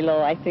usually lay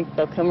low. I think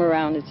they'll come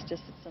around. It's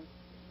just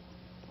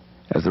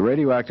as the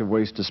radioactive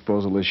waste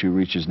disposal issue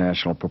reaches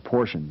national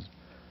proportions,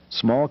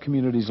 small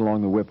communities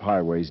along the WIPP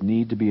highways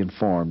need to be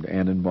informed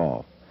and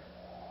involved.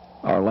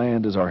 Our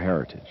land is our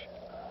heritage.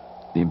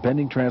 The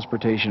impending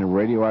transportation of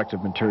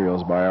radioactive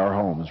materials by our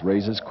homes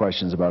raises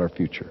questions about our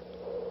future.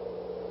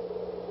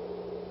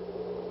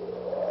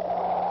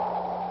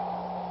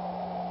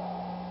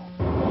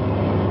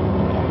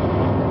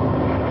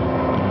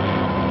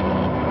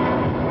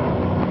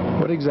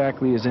 What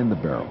exactly is in the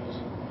barrels?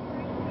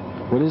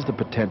 What is the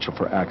potential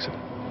for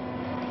accident?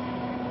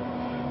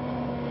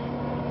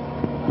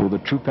 Will the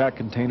TruPack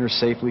container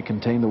safely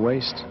contain the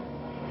waste?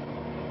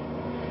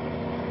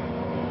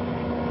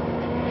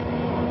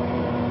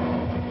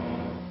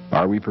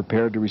 Are we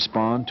prepared to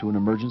respond to an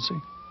emergency?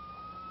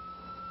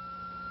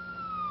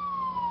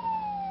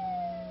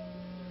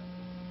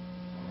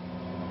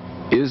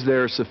 Is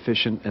there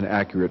sufficient and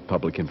accurate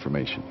public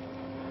information?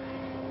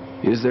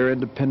 Is there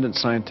independent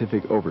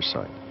scientific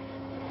oversight?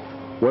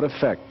 What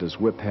effect does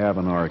WIPP have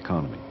on our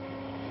economy?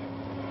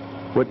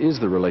 What is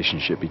the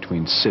relationship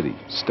between city,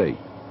 state,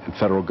 and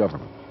federal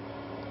government?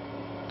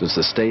 Does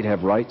the state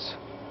have rights?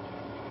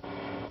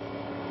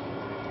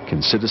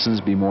 Can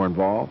citizens be more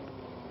involved?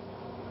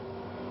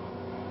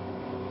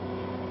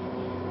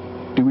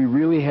 Do we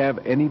really have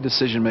any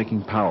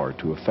decision-making power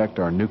to affect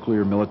our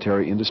nuclear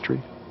military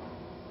industry?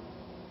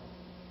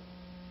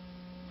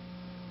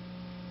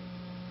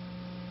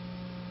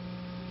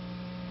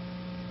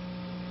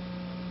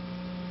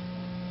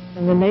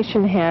 And the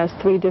nation has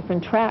 3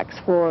 different tracks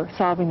for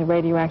solving the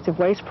radioactive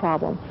waste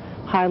problem.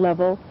 High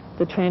level,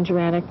 the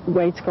transuranic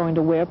waste going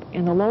to WIPP,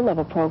 and the low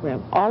level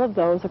program. All of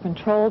those are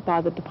controlled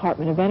by the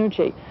Department of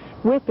Energy.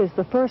 WIPP is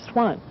the first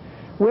one.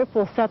 WIPP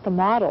will set the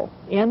model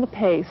and the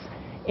pace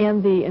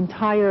and the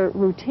entire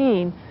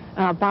routine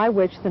by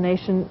which the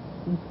nation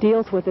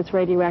deals with its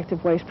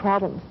radioactive waste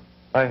problems.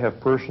 I have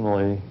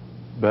personally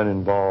been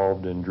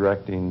involved in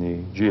directing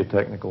the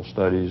geotechnical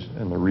studies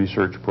and the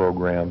research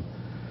program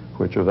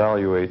which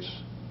evaluates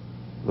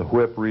the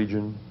WIPP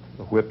region,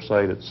 the WIPP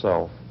site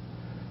itself,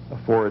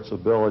 for its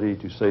ability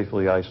to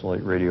safely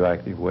isolate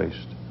radioactive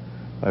waste.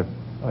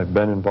 I've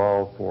been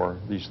involved for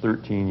these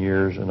 13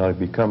 years, and I've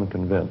become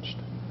convinced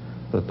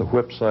that the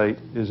WIPP site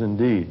is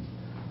indeed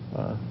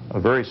a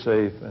very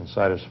safe and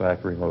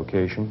satisfactory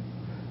location,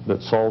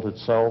 that salt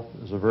itself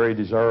is a very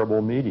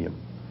desirable medium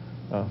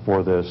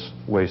for this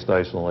waste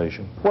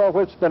isolation. Well,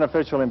 WIPP's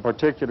beneficial in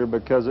particular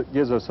because it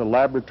gives us a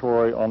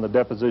laboratory on the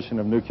deposition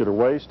of nuclear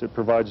waste. It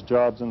provides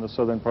jobs in the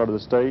southern part of the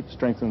state,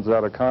 strengthens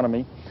that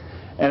economy,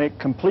 and it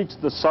completes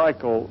the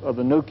cycle of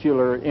the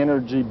nuclear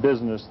energy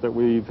business that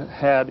we've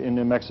had in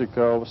New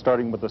Mexico,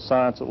 starting with the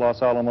science at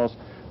Los Alamos,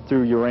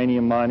 through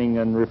uranium mining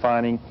and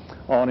refining,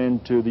 on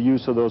into the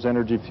use of those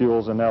energy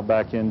fuels, and now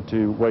back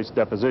into waste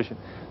deposition.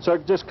 So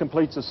it just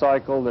completes a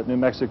cycle that New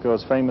Mexico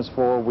is famous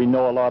for. We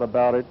know a lot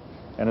about it,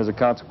 and as a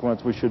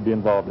consequence, we should be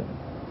involved in it.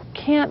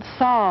 Can't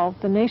solve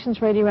the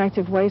nation's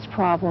radioactive waste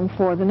problem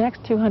for the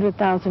next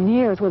 200,000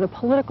 years with a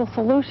political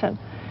solution.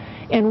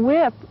 And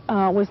WIPP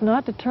was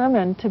not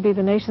determined to be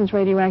the nation's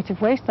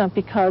radioactive waste dump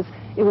because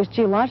it was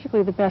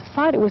geologically the best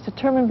site. It was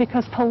determined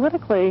because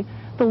politically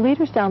the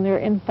leaders down there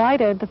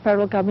invited the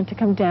federal government to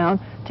come down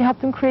to help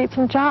them create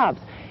some jobs.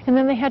 And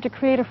then they had to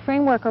create a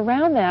framework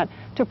around that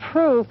to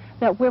prove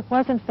that WIPP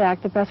was in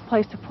fact the best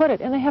place to put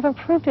it. And they haven't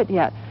proved it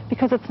yet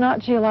because it's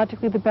not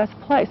geologically the best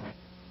place.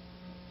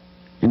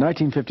 In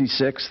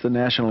 1956, the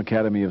National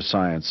Academy of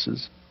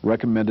Sciences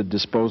recommended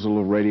disposal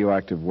of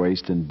radioactive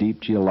waste in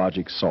deep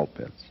geologic salt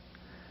beds.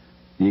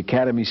 The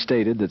Academy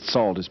stated that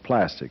salt is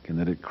plastic and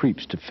that it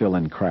creeps to fill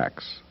in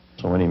cracks.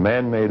 So any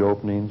man-made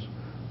openings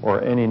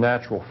or any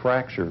natural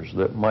fractures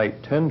that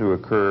might tend to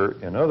occur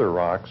in other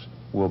rocks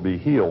will be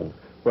healed.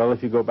 Well,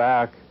 if you go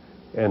back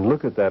and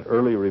look at that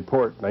early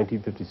report,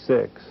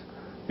 1956,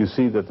 you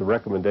see that the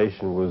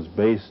recommendation was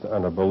based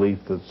on a belief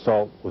that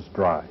salt was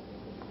dry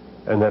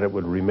and that it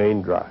would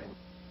remain dry.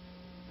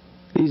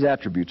 These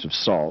attributes of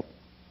salt,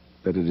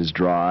 that it is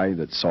dry,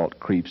 that salt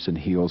creeps and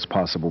heals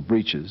possible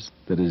breaches,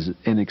 that it is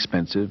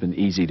inexpensive and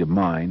easy to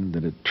mine,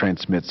 that it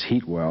transmits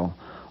heat well,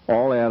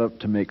 all add up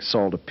to make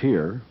salt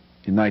appear,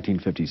 in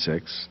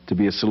 1956, to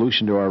be a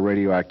solution to our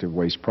radioactive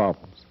waste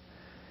problems.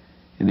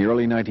 In the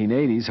early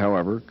 1980s,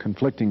 however,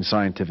 conflicting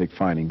scientific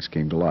findings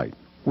came to light.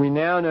 We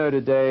now know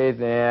today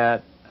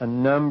that a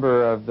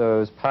number of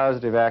those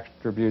positive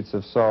attributes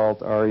of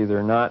salt are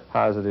either not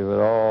positive at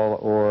all,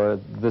 or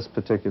this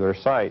particular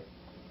site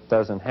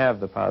doesn't have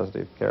the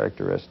positive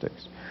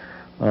characteristics.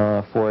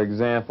 For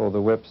example, the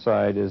WIPP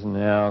site is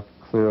now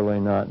clearly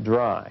not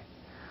dry.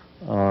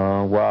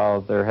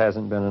 While there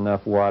hasn't been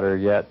enough water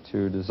yet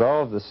to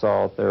dissolve the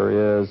salt,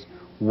 there is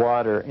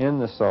water in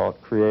the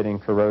salt creating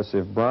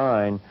corrosive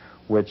brine,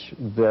 which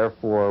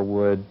therefore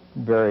would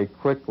very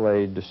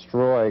quickly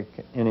destroy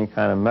any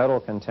kind of metal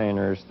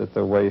containers that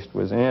the waste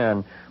was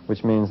in,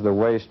 which means the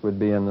waste would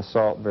be in the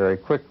salt very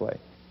quickly.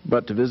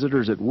 But to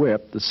visitors at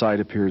WIPP, the site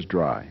appears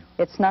dry.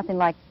 It's nothing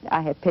like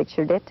I had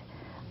pictured it.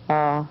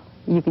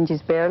 You can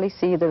just barely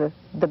see the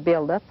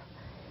buildup,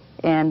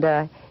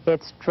 and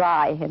it's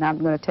dry, and I'm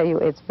going to tell you,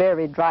 it's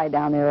very dry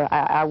down there.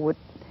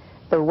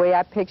 The way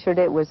I pictured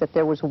it was that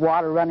there was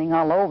water running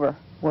all over.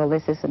 Well,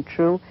 this isn't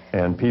true.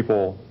 And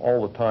people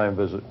all the time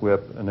visit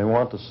WIPP, and they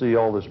want to see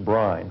all this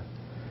brine.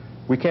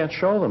 We can't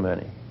show them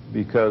any,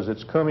 because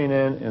it's coming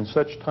in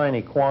such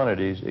tiny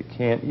quantities it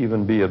can't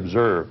even be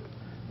observed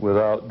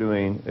without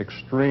doing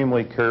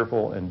extremely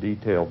careful and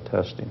detailed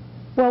testing.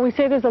 Well, we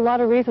say there's a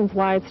lot of reasons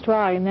why it's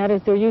dry, and that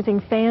is they're using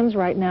fans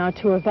right now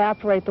to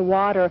evaporate the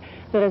water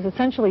that is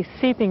essentially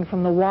seeping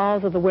from the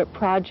walls of the WIPP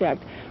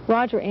project.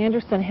 Roger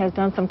Anderson has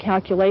done some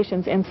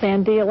calculations, and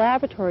Sandia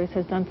Laboratories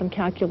has done some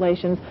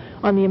calculations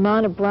on the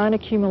amount of brine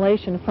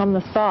accumulation from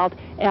the salt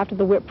after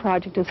the WIPP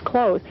project is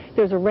closed.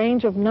 There's a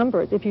range of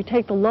numbers. If you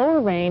take the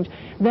lower range,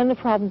 then the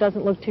problem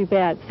doesn't look too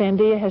bad.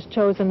 Sandia has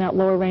chosen that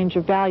lower range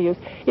of values.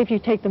 If you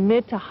take the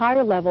mid to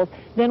higher levels,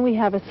 then we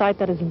have a site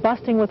that is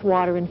busting with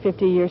water in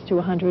 50 years to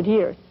 100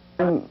 years.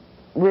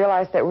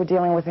 Realized that we're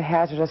dealing with a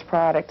hazardous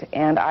product,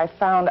 and I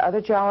found other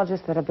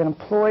geologists that have been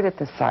employed at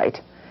the site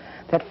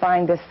that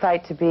find this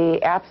site to be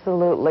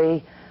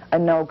absolutely a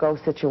no-go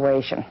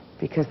situation,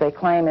 because they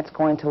claim it's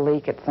going to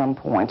leak at some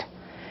point.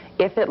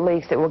 If it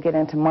leaks, it will get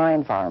into my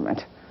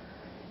environment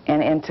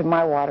and into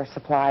my water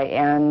supply,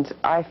 and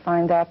I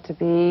find that to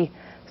be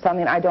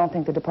something I don't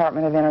think the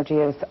Department of Energy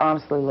is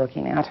honestly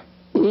looking at.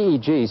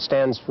 EEG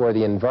stands for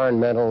the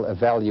Environmental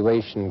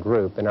Evaluation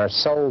Group, and our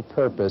sole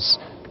purpose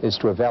is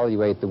to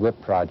evaluate the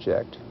WIPP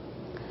project.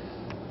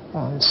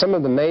 Some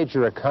of the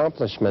major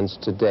accomplishments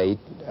to date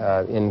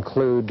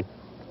include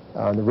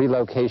the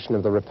relocation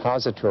of the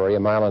repository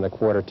 1.25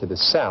 miles to the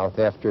south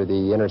after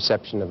the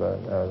interception of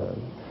a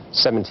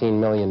 17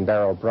 million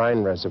barrel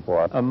brine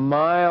reservoir. A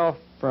mile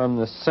from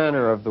the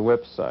center of the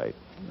WIPP site,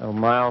 a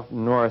mile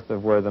north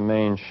of where the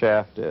main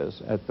shaft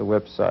is at the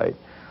WIPP site,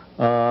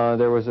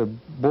 there was a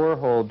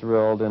borehole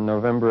drilled in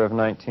November of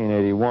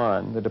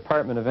 1981. The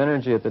Department of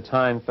Energy at the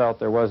time felt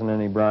there wasn't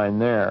any brine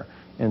there.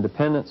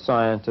 Independent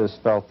scientists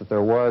felt that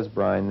there was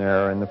brine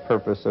there, and the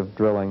purpose of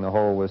drilling the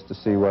hole was to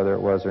see whether it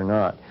was or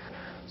not.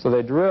 So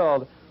they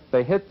drilled,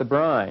 they hit the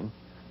brine,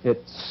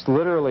 it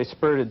literally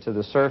spurted to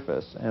the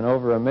surface, and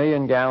over 1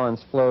 million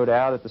gallons flowed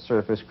out at the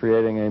surface,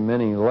 creating a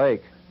mini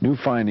lake. New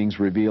findings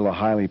reveal a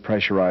highly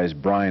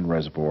pressurized brine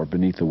reservoir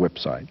beneath the WIPP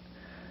site.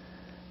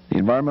 The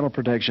Environmental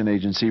Protection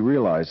Agency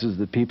realizes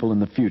that people in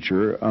the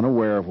future,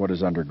 unaware of what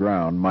is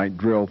underground, might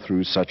drill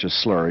through such a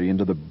slurry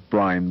into the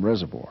brine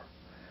reservoir.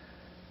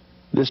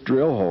 This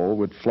drill hole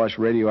would flush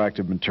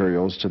radioactive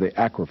materials to the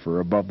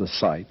aquifer above the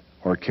site,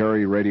 or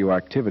carry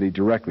radioactivity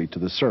directly to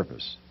the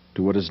surface,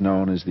 to what is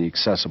known as the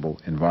accessible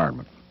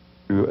environment.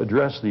 To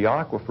address the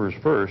aquifers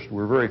first,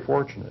 we're very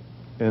fortunate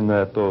in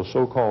that those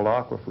so-called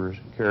aquifers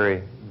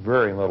carry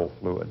very little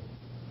fluid.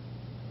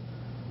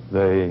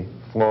 They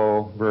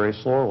flow very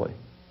slowly.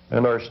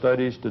 And our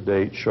studies to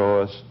date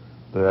show us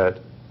that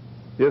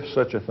if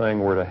such a thing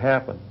were to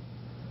happen,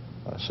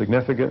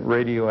 significant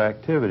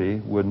radioactivity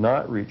would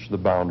not reach the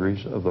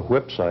boundaries of the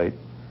WIPP site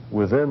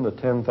within the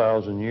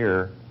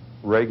 10,000-year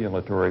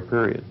regulatory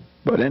period.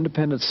 But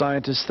independent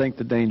scientists think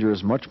the danger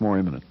is much more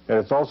imminent. And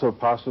it's also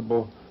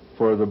possible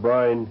for the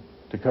brine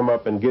to come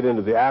up and get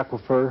into the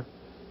aquifer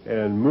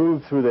and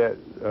move through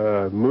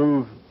that,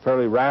 move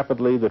fairly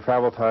rapidly. The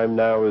travel time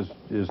now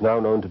is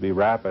now known to be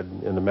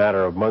rapid in a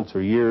matter of months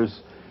or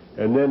years.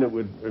 And then it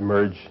would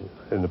emerge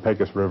in the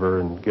Pecos River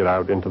and get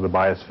out into the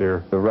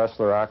biosphere. The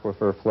Rustler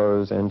Aquifer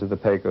flows into the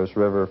Pecos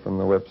River from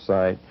the WIPP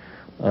site,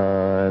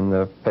 and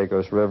the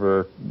Pecos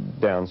River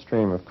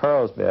downstream of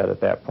Carlsbad at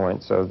that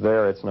point. So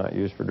there it's not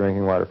used for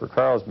drinking water for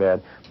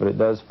Carlsbad, but it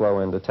does flow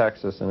into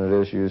Texas, and it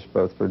is used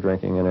both for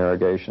drinking and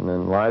irrigation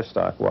and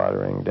livestock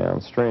watering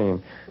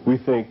downstream. We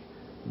think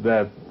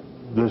that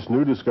this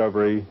new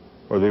discovery,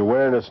 or the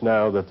awareness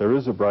now that there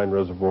is a brine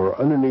reservoir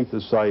underneath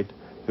the site,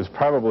 is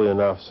probably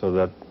enough so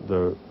that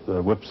the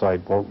WIPP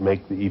site won't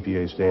make the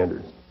EPA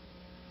standards.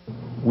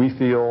 We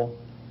feel,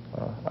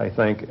 I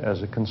think,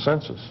 as a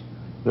consensus,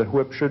 that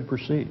WIPP should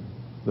proceed.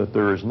 that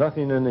there is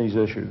nothing in these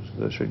issues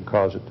that should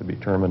cause it to be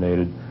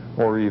terminated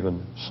or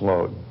even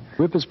slowed.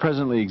 WIPP is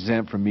presently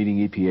exempt from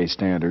meeting EPA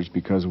standards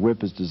because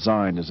WIPP is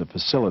designed as a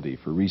facility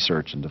for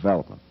research and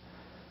development.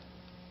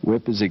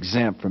 WIPP is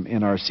exempt from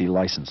NRC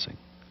licensing.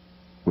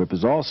 WIPP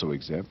is also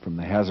exempt from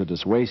the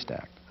Hazardous Waste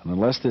Act, and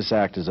unless this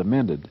act is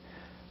amended,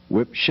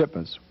 WIPP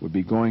shipments would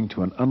be going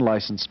to an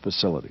unlicensed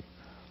facility.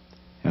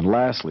 And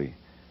lastly,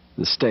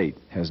 the state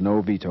has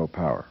no veto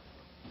power.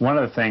 One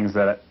of the things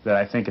that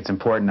I think it's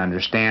important to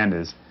understand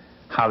is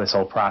how this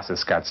whole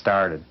process got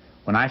started.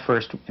 When I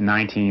first, in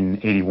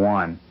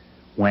 1981,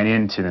 went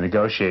into the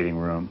negotiating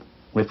room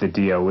with the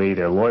DOE,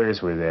 their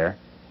lawyers were there,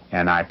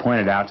 and I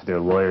pointed out to their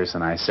lawyers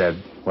and I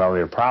said, well,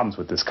 there are problems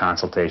with this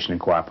consultation and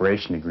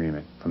cooperation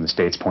agreement from the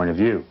state's point of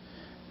view.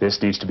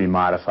 This needs to be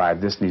modified,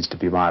 this needs to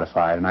be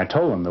modified, and I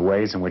told them the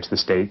ways in which the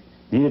state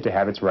needed to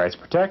have its rights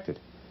protected.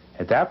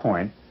 At that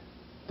point,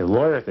 the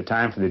lawyer at the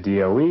time for the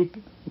DOE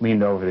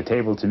leaned over the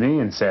table to me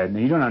and said,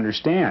 you don't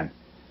understand.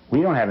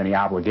 We don't have any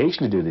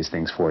obligation to do these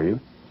things for you.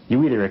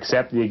 You either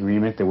accept the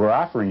agreement that we're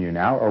offering you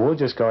now, or we'll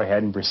just go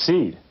ahead and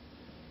proceed.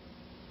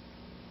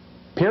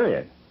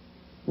 Period.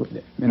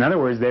 In other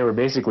words, they were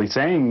basically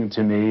saying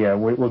to me,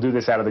 we'll do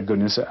this out of the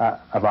goodness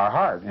of our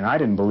heart. And I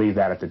didn't believe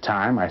that at the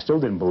time. I still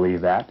didn't believe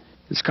that.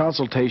 This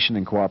consultation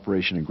and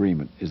cooperation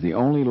agreement is the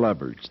only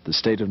leverage the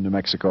state of New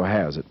Mexico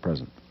has at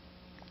present.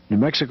 New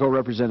Mexico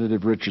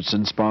Representative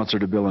Richardson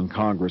sponsored a bill in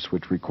Congress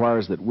which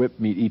requires that WIPP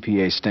meet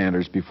EPA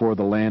standards before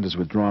the land is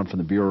withdrawn from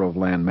the Bureau of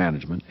Land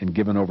Management and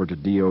given over to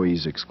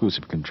DOE's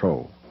exclusive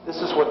control. This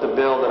is what the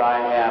bill that I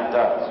have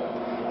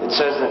does. It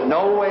says that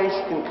no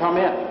waste can come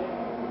in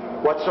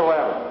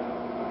whatsoever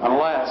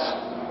unless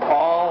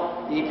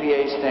all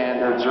EPA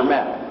standards are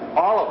met.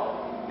 All of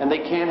them. And they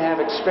can't have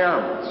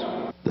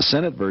experiments. The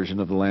Senate version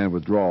of the land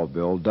withdrawal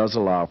bill does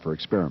allow for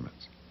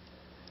experiments.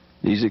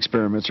 These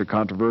experiments are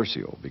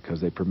controversial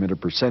because they permit a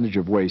percentage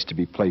of waste to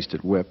be placed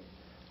at WIPP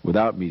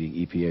without meeting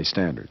EPA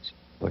standards.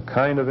 The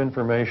kind of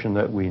information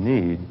that we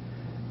need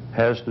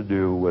has to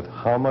do with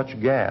how much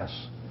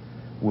gas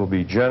will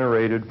be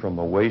generated from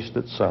the waste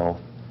itself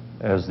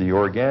as the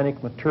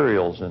organic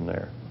materials in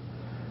there.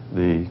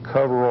 The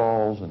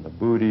coveralls and the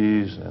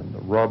booties and the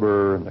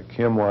rubber and the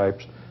chem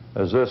wipes,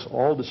 as this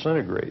all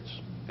disintegrates,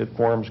 it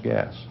forms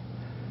gas.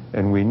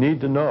 And we need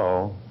to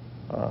know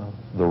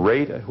the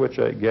rate at which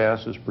that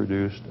gas is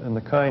produced and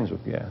the kinds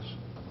of gas.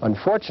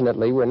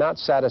 Unfortunately, we're not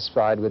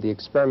satisfied with the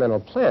experimental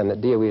plan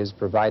that DOE has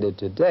provided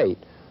to date.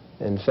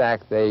 In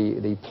fact,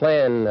 the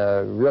plan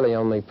really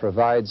only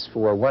provides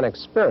for one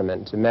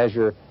experiment to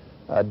measure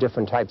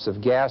different types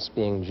of gas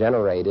being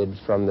generated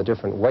from the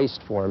different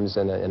waste forms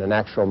in an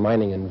actual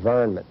mining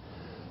environment.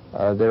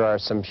 There are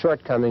some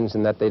shortcomings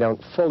in that they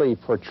don't fully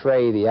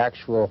portray the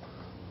actual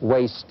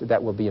waste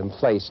that will be in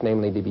place,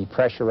 namely to be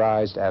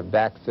pressurized, have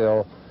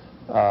backfill,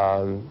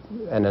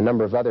 and a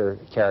number of other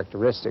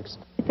characteristics.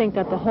 I think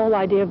that the whole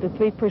idea of the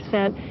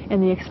 3%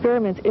 and the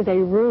experiments is a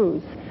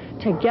ruse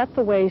to get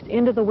the waste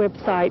into the WIPP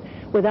site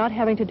without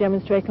having to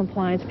demonstrate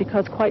compliance,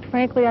 because quite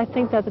frankly I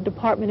think that the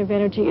Department of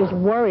Energy is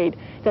worried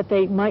that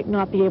they might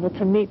not be able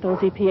to meet those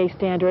EPA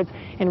standards,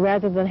 and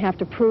rather than have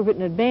to prove it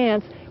in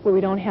advance where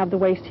we don't have the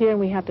waste here and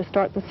we have to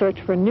start the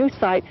search for a new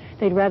site,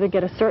 they'd rather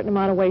get a certain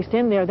amount of waste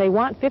in there. They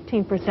want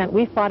 15%.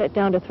 We fought it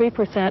down to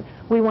 3%.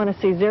 We want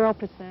to see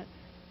 0%.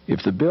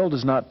 If the bill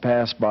does not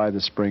pass by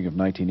the spring of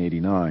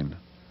 1989,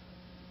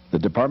 the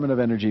Department of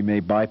Energy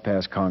may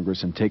bypass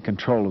Congress and take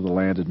control of the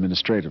land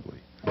administratively.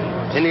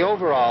 In the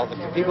overall,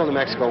 the people of New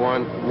Mexico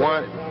want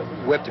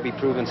WIPP to be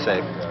proven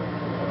safe.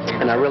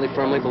 And I really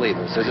firmly believe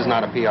this. This is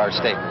not a PR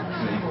statement.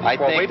 I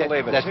think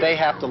that they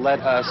have to let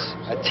us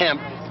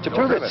attempt to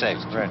prove it safe.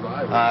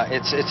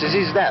 It's as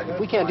easy as that. If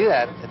we can't do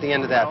that at the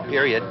end of that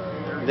period,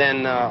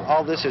 then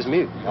all this is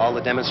moot. All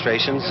the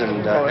demonstrations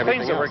and everything else. The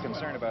things that we're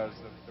concerned about is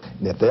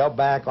and if they'll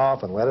back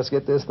off and let us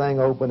get this thing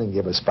open and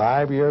give us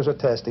 5 years of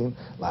testing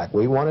like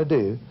we want to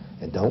do,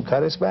 and don't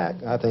cut us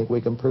back, I think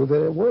we can prove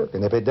that it worked.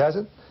 And if it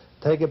doesn't,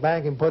 take it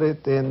back and put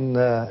it in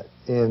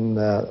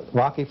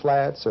Rocky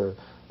Flats or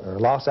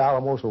Los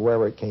Alamos or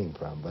wherever it came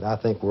from. But I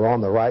think we're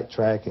on the right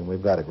track and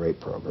we've got a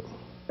great program.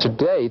 To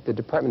date, the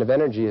Department of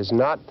Energy has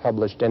not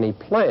published any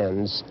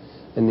plans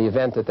in the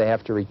event that they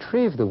have to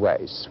retrieve the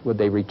waste. Would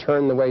they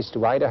return the waste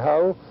to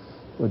Idaho?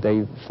 Would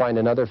they find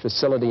another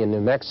facility in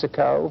New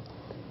Mexico?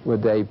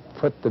 Would they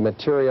put the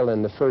material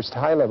in the first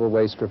high-level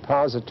waste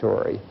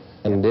repository?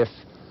 And if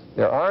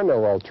there are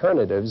no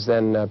alternatives,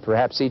 then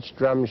perhaps each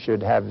drum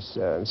should have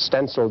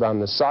stenciled on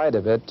the side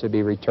of it to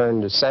be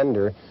returned to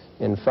sender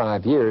in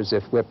 5 years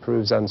if WIPP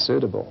proves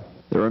unsuitable.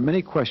 There are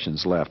many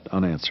questions left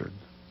unanswered.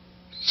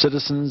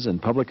 Citizens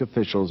and public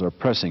officials are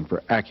pressing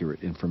for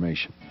accurate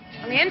information.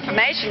 The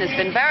information has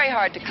been very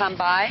hard to come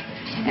by,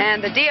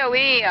 and the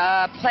DOE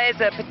plays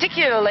a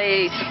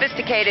particularly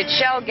sophisticated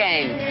shell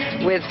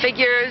game with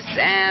figures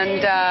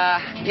and,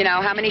 you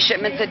know, how many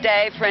shipments a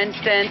day, for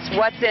instance,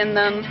 what's in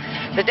them.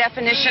 the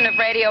definition of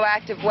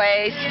radioactive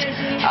waste,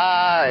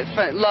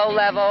 low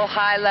level,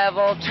 high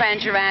level,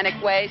 transuranic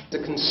waste.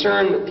 The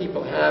concern that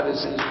people have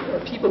is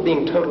people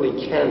being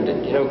totally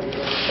candid. You know,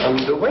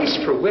 the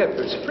waste for WIPP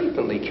is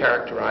frequently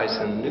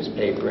characterized in the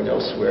newspaper and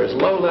elsewhere as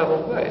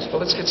low-level waste.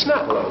 Well, it's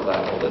not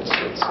low-level.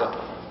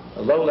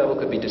 A low level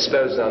could be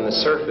disposed on the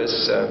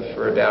surface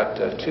for about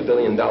 $2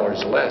 billion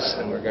less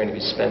than we're going to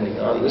be spending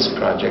on this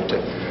project to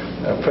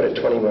put it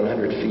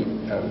 2,100 feet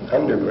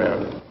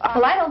underground.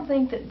 Well, I don't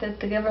think that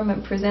the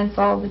government presents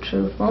all the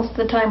truth. Most of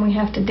the time we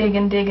have to dig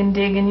and dig and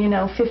dig, and, you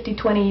know, 50,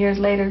 20 years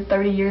later,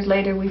 30 years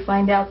later, we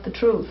find out the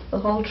truth, the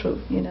whole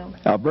truth, you know.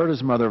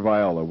 Alberta's mother,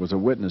 Viola, was a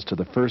witness to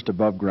the first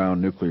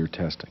above-ground nuclear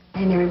testing.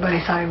 And everybody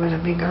thought it was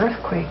a big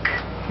earthquake.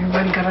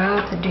 Everybody got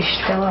out, the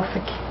dish fell off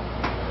the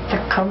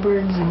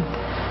cupboards, and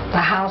the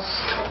house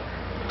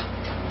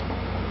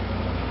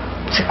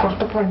se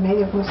cortó por el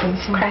medio, como se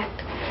dice?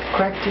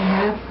 Cracked in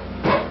half.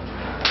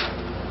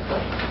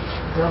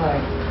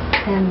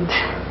 And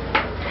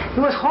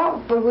it was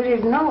horrible, but we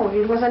didn't know.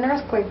 It was an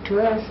earthquake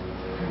to us.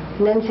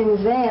 And then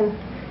since then,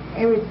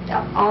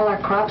 all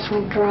our crops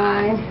went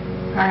dry,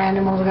 our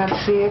animals got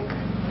sick,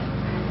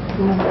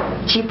 and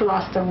the sheep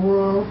lost their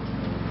wool,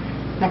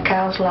 the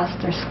cows lost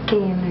their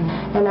skin.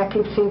 And I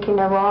keep thinking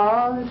of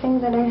all the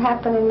things that had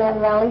happened in that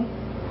valley.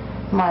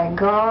 My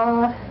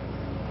God,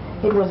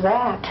 it was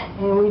that,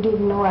 and we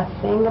didn't know a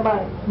thing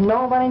about it.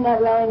 Nobody in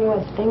that valley knew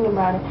a thing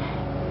about it.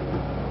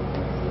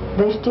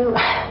 They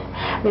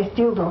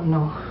still don't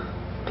know.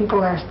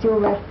 People are still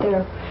left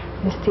there.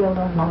 They still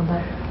don't know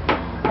that.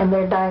 And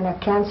they're dying of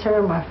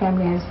cancer. My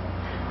family has,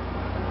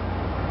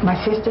 my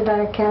sister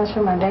died of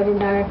cancer, my daddy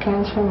died of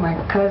cancer, my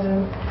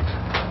cousin,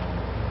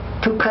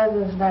 2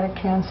 cousins died of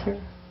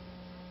cancer.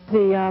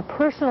 The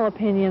personal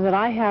opinion that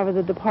I have of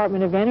the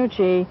Department of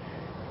Energy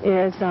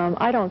is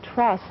I don't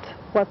trust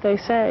what they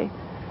say.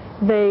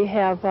 They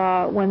have,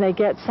 when they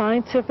get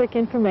scientific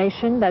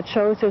information that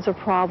shows there's a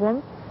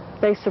problem,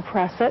 they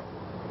suppress it.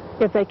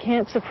 If they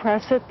can't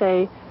suppress it,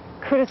 they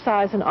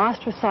criticize and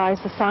ostracize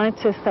the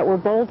scientists that were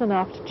bold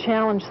enough to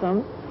challenge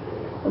them.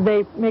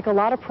 They make a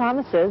lot of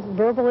promises,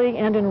 verbally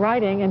and in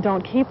writing, and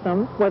don't keep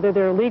them, whether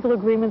they're legal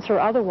agreements or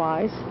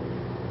otherwise.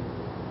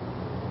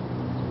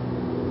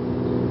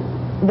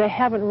 They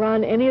haven't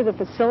run any of the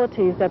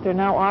facilities that they're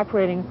now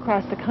operating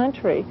across the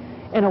country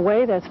in a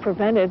way that's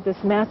prevented this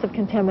massive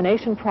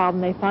contamination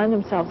problem they find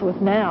themselves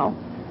with now,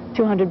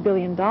 $200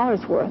 billion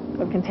worth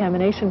of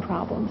contamination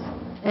problems.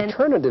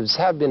 Alternatives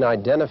have been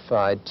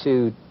identified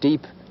to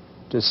deep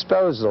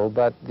disposal,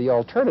 but the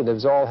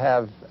alternatives all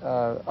have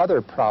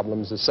other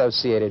problems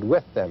associated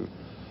with them.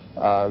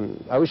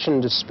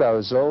 Ocean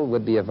disposal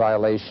would be a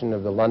violation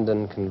of the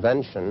London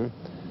Convention.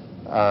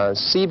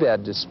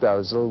 Seabed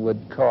disposal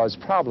would cause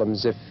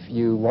problems if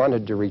you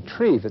wanted to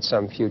retrieve at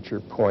some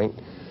future point.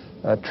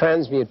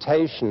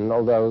 Transmutation,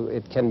 although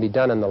it can be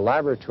done in the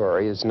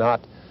laboratory, is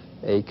not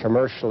a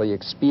commercially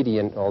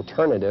expedient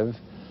alternative.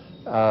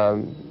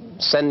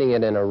 Sending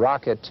it in a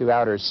rocket to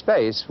outer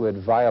space would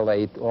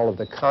violate all of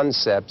the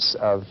concepts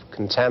of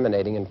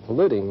contaminating and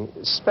polluting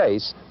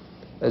space,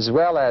 as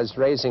well as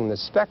raising the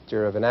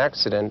specter of an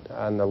accident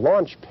on the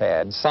launch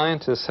pad.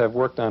 Scientists have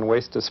worked on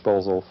waste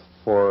disposal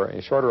for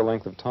a shorter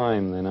length of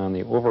time than on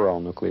the overall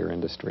nuclear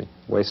industry.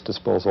 Waste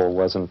disposal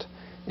wasn't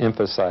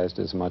emphasized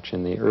as much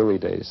in the early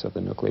days of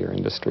the nuclear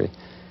industry.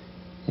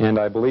 And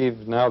I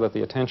believe now that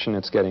the attention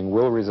it's getting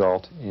will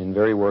result in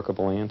very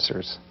workable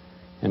answers.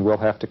 And we'll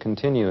have to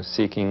continue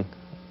seeking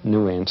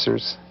new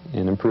answers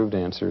and improved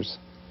answers.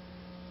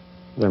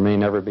 There may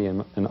never be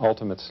an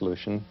ultimate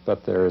solution,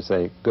 but there is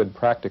a good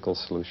practical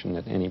solution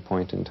at any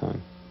point in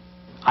time.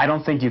 I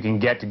don't think you can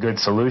get to good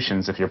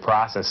solutions if your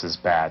process is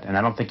bad, and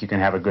I don't think you can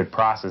have a good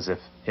process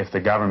if the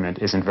government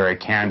isn't very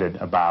candid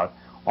about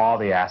all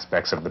the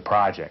aspects of the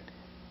project.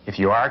 If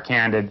you are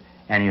candid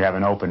and you have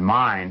an open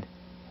mind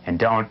and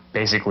don't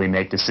basically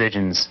make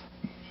decisions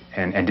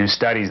and do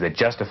studies that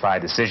justify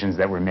decisions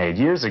that were made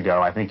years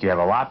ago, I think you have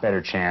a lot better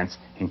chance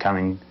in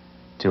coming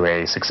to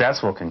a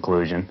successful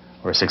conclusion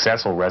or a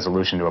successful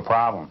resolution to a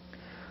problem.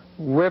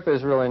 WIPP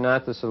is really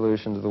not the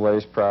solution to the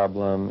waste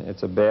problem.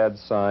 It's a bad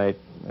site.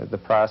 The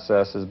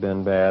process has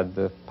been bad.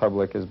 The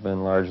public has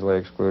been largely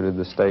excluded.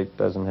 The state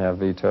doesn't have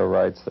veto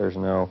rights. There's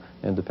no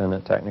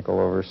independent technical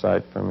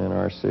oversight from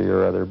NRC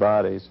or other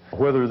bodies.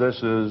 Whether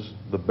this is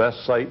the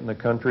best site in the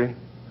country,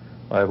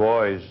 I've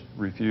always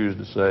refused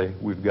to say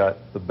we've got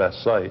the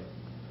best site.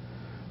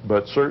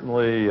 But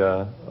certainly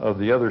of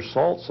the other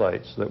salt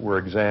sites that were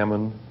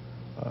examined,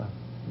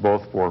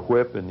 both for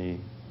WIPP in the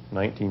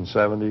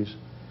 1970s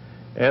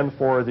and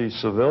for the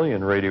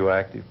civilian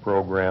radioactive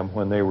program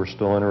when they were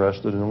still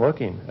interested in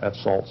looking at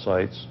salt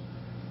sites,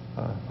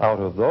 out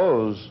of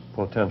those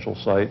potential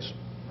sites,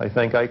 I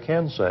think I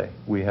can say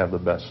we have the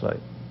best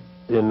site.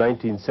 In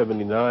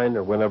 1979,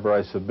 or whenever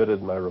I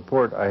submitted my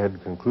report, I had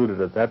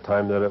concluded at that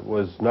time that it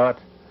was not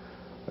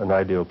an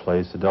ideal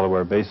place. The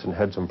Delaware Basin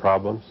had some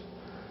problems,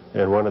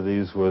 and one of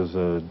these was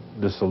a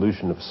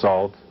dissolution of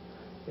salt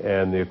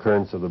and the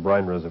occurrence of the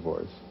brine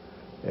reservoirs.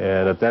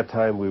 And at that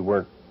time, we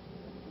weren't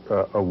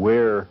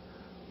aware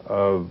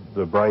of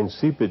the brine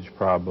seepage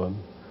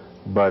problem,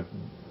 but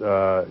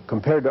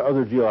compared to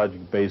other geologic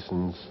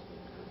basins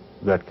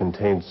that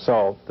contain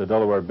salt, the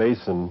Delaware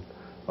Basin,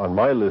 on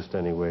my list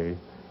anyway,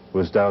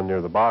 was down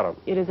near the bottom.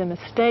 It is a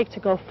mistake to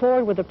go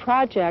forward with a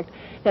project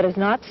that is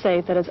not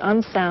safe, that is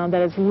unsound,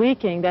 that is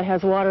leaking, that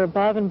has water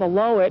above and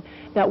below it,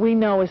 that we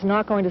know is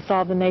not going to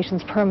solve the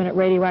nation's permanent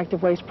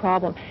radioactive waste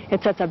problem.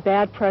 It sets a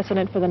bad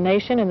precedent for the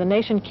nation, and the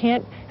nation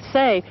can't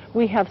say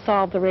we have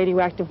solved the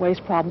radioactive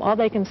waste problem. All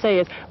they can say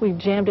is we've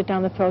jammed it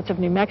down the throats of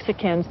New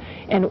Mexicans,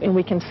 and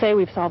we can say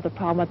we've solved the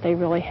problem, but they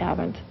really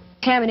haven't.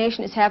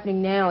 Contamination is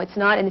happening now. It's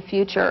not in the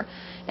future.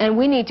 And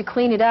we need to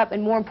clean it up,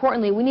 and more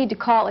importantly, we need to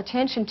call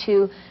attention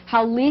to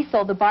how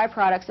lethal the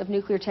byproducts of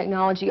nuclear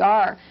technology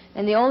are.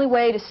 And the only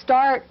way to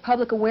start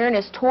public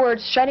awareness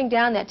towards shutting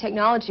down that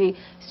technology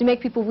is to make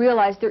people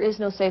realize there is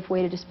no safe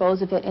way to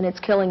dispose of it, and it's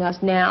killing us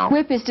now.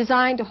 WIPP is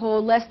designed to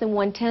hold less than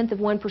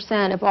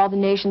 1/10% of all the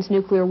nation's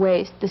nuclear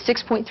waste. The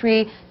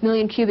 6.3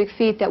 million cubic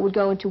feet that would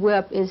go into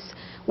WIPP is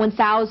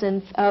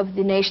 1,000th of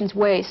the nation's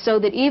waste. So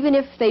that even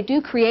if they do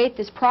create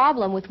this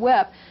problem with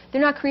WIPP,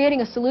 they're not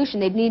creating a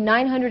solution. They'd need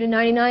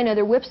 999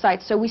 other WIPP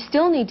sites, so we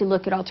still need to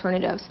look at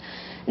alternatives.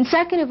 And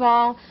second of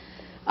all,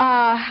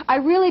 I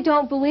really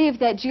don't believe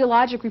that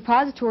geologic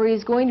repository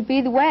is going to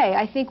be the way.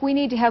 I think we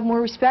need to have more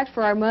respect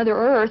for our Mother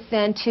Earth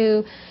than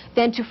to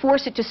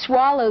force it to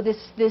swallow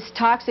this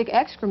toxic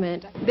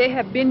excrement. They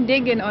have been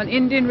digging on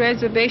Indian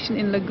reservation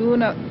in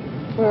Laguna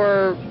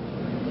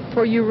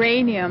for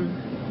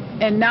uranium,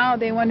 and now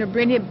they want to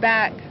bring it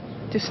back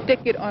to stick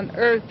it on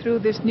Earth through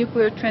this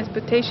nuclear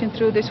transportation,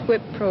 through this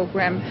WIPP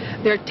program.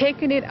 They're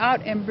taking it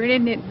out and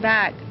bringing it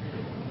back.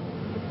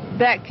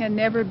 That can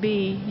never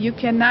be. You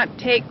cannot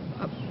take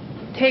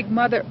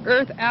Mother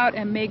Earth out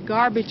and make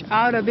garbage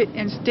out of it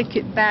and stick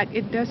it back.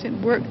 It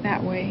doesn't work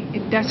that way.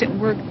 It doesn't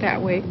work that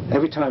way.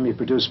 Every time you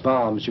produce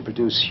bombs, you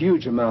produce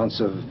huge amounts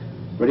of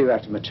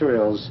radioactive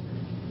materials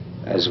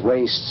as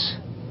wastes,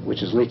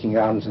 which is leaking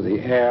out into the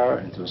air,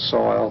 into the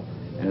soil,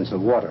 and into the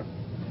water.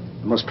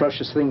 The most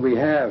precious thing we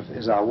have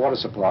is our water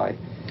supply.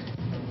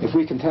 If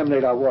we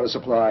contaminate our water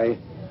supply,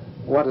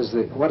 what is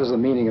the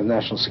meaning of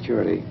national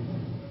security?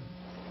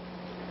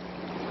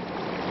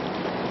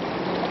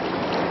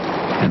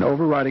 An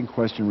overriding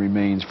question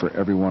remains for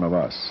every one of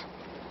us.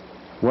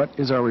 What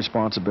is our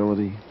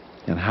responsibility,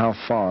 and how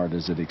far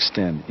does it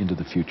extend into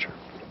the future?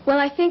 Well,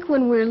 I think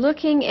when we're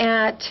looking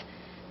at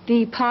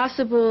the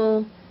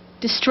possible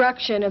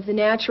destruction of the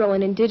natural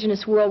and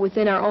indigenous world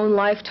within our own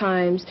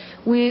lifetimes,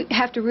 we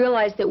have to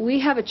realize that we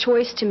have a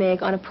choice to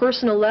make on a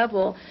personal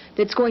level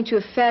that's going to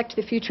affect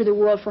the future of the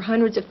world for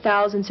hundreds of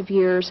thousands of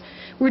years.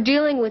 We're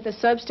dealing with a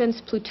substance,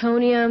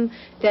 plutonium,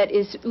 that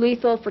is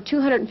lethal for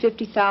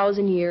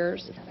 250,000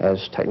 years.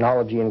 As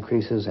technology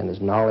increases and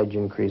as knowledge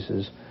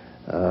increases,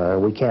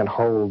 we can't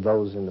hold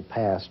those in the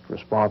past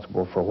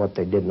responsible for what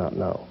they did not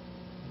know.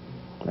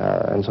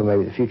 And so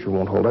maybe the future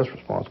won't hold us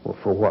responsible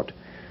for what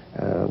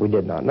we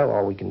did not know.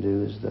 All we can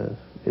do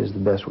is the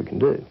best we can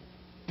do.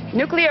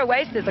 Nuclear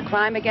waste is a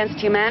crime against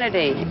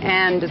humanity,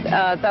 and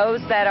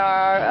those that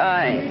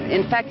are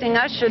infecting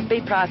us should be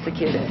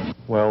prosecuted.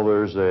 Well,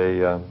 there's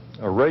a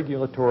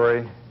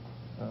regulatory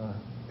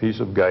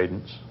piece of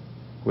guidance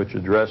which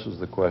addresses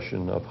the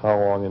question of how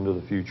long into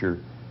the future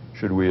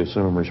should we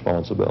assume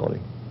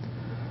responsibility.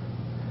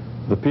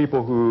 The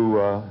people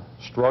who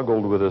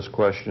struggled with this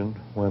question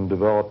when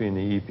developing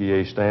the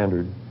EPA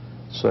standard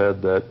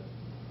said that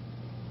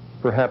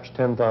perhaps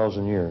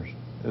 10,000 years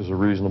is a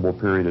reasonable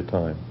period of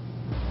time.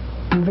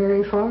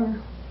 Very far,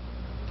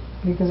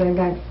 because I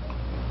got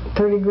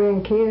 30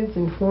 grandkids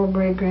and 4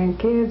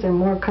 great-grandkids and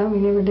more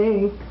coming every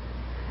day.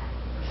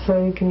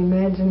 So you can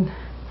imagine,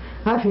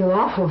 I feel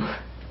awful.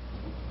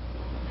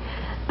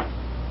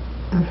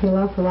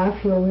 I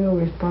feel real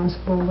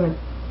responsible, but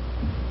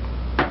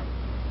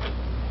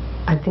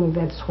I think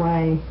that's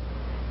why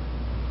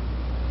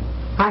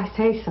I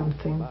say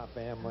something. My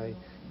family,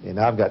 and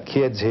I've got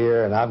kids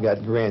here, and I've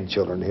got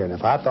grandchildren here, and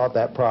if I thought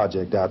that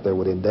project out there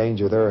would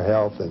endanger their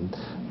health and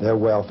their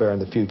welfare in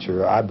the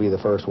future, I'd be the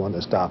first one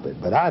to stop it.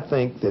 But I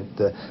think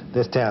that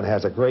this town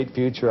has a great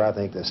future. I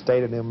think the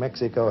state of New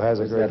Mexico has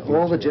a great future.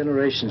 All the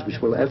generations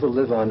which will ever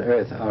live on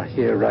Earth are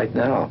here right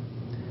now.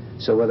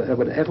 So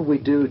whatever we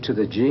do to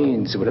the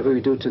genes, whatever we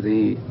do to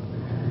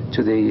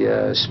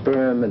the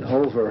sperm and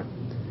ova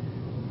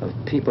of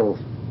people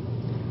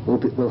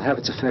will have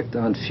its effect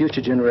on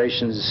future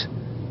generations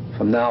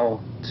from now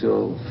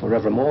till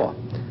forevermore.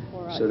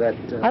 Right. So that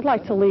I'd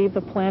like to leave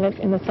the planet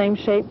in the same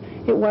shape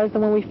it was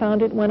when we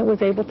found it, when it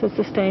was able to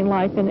sustain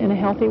life in a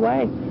healthy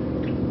way.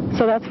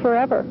 So that's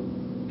forever.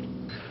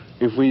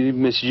 If we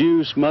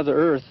misuse Mother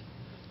Earth,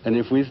 and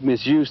if we've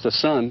misused the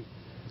sun,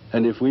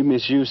 and if we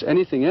misuse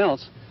anything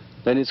else,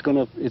 then it's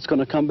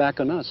gonna come back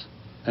on us.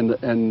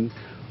 And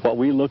what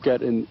we look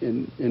at in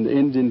the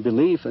Indian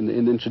belief and the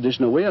Indian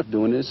traditional way of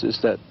doing this is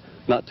that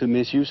not to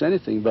misuse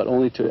anything, but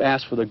only to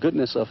ask for the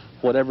goodness of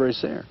whatever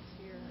is there.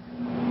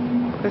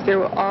 Because there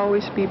will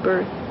always be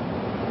birth.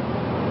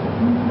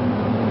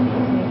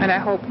 And I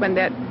hope when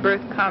that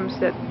birth comes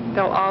that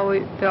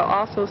they'll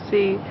also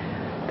see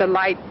the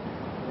light,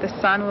 the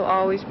sun will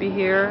always be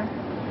here,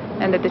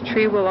 and that the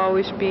tree will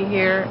always be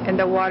here, and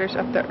the waters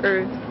of the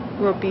earth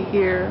will be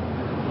here,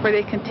 where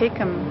they can take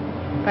them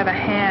by the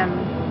hand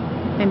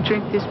and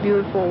drink this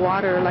beautiful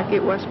water like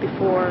it was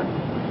before,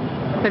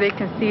 where they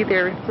can see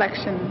their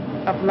reflection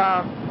of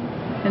love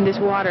in this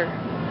water.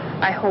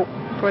 I hope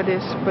for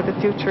this, for the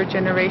future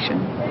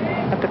generation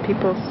of the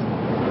peoples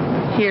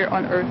here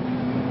on earth.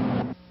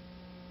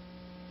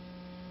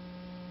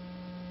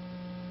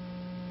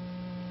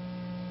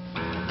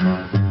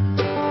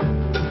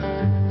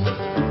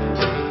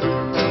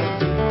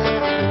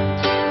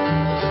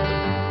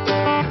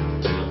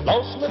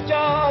 Lost my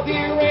job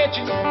here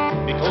ranching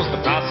because the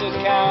price of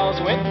cows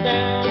went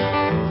down.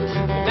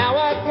 But now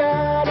I've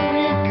got a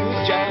real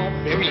good job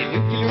burying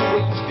nuclear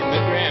waste in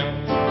the ground.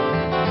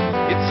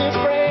 It's a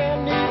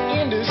brand new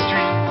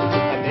industry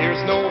and there's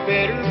no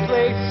better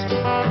place.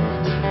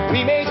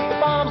 We make the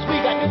bombs,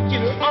 we got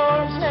nuclear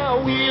arms,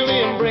 now we'll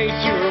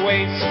embrace your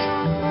waste.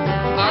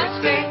 Our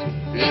state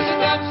is a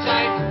dump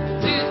site,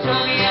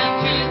 220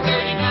 and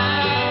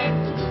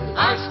 239.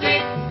 Our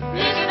state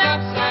is a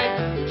dump site,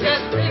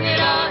 just bring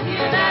it all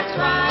here, that's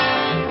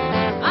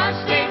right. Our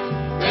state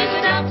is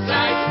a dump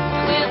site,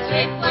 we'll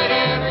take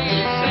whatever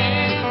you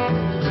say.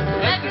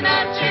 Record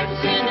our trips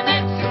into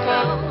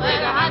Mexico,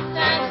 where the hot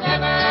times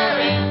never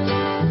end.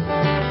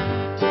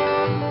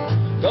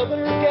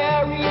 Governor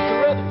Gary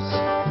Carruthers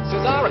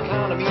says our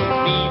economy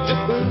needs a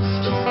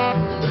boost,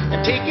 and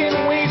taking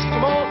waste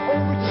from all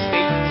over the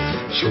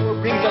state sure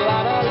brings a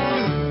lot of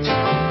loot.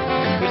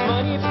 There's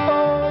money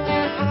for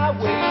new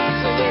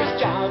highways and there's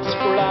jobs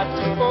for lots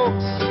of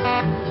folks.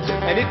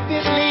 And if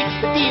it leaks,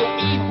 the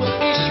DOE will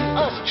issue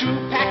us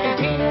true pack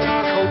container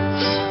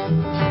coats.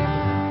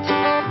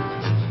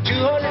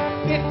 250,000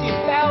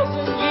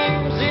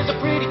 years is a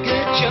pretty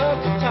good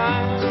chunk of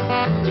time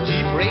to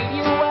keep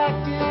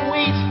radioactive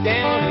waste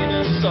down in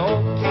a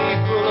salt cave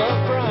full of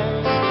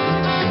brine.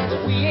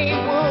 But we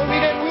ain't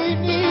worried and we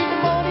need the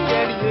money,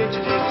 and the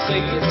engineers say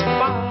it's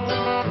fine.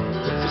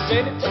 So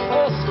send it to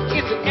us,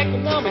 it's an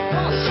economic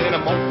loss and a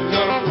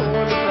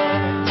multi-unemployment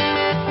line.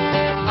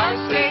 Our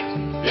state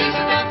is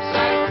a dump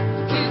site,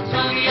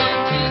 220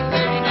 and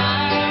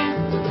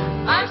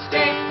 239. Our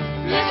state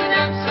is a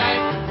dump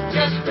site,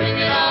 just bring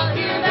it all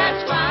here,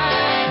 that's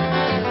right.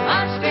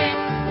 Our state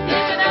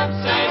is a dump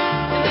site,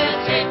 and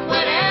we'll take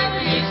whatever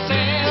you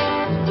send.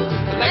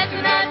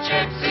 Collecting our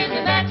trips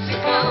into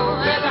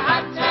Mexico, where the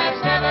hot times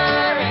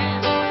never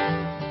end.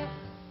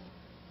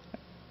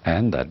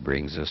 And that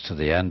brings us to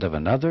the end of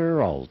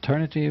another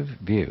Alternative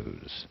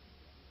Views.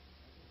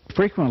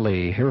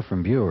 Frequently hear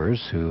from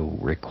viewers who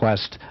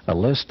request a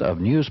list of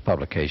news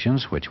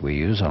publications which we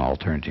use on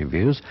Alternative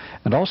Views,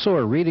 and also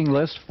a reading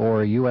list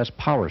for U.S.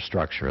 power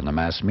structure in the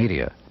mass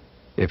media.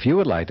 If you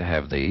would like to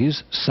have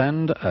these,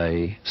 send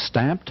a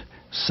stamped,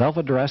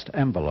 self-addressed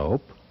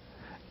envelope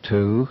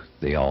to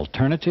the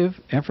Alternative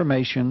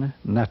Information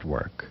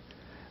Network,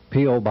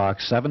 P.O.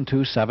 Box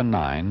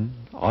 7279,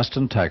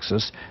 Austin,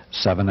 Texas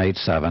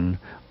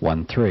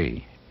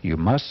 78713. You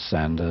must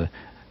send a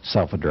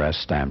self-addressed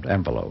stamped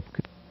envelope.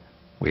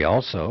 We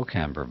also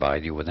can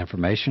provide you with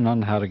information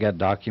on how to get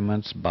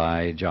documents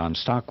by John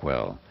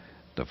Stockwell,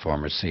 the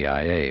former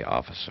CIA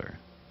officer.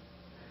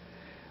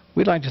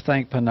 We'd like to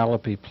thank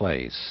Penelope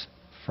Place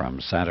from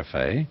Santa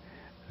Fe,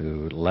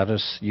 who let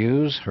us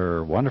use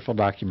her wonderful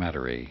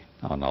documentary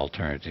on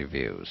Alternative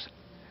Views.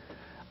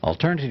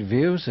 Alternative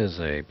Views is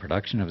a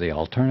production of the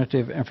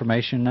Alternative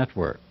Information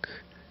Network,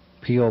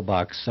 P.O.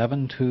 Box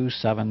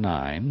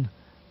 7279,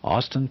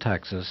 Austin,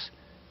 Texas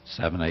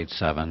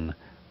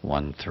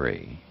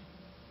 78713.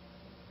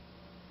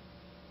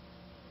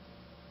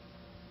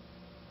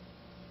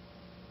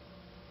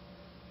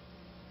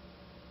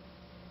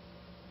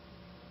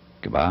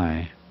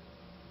 Goodbye.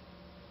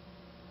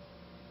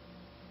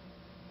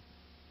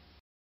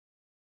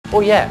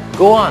 Oh yeah,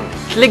 go on,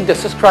 click the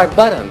subscribe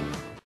button.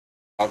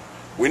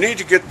 We need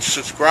to get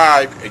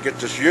subscribed and get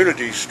this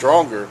unity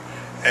stronger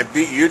and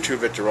beat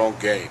YouTube at their own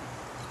game.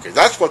 Okay,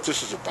 that's what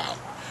this is about.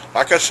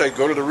 Like I say,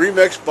 go to the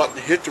remix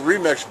button, hit the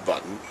remix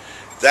button.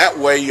 That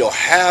way you'll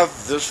have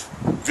this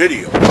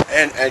video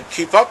and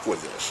keep up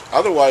with this.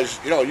 Otherwise,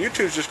 you know,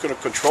 YouTube's just going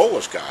to control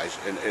us, guys,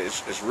 and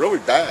it's really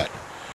bad.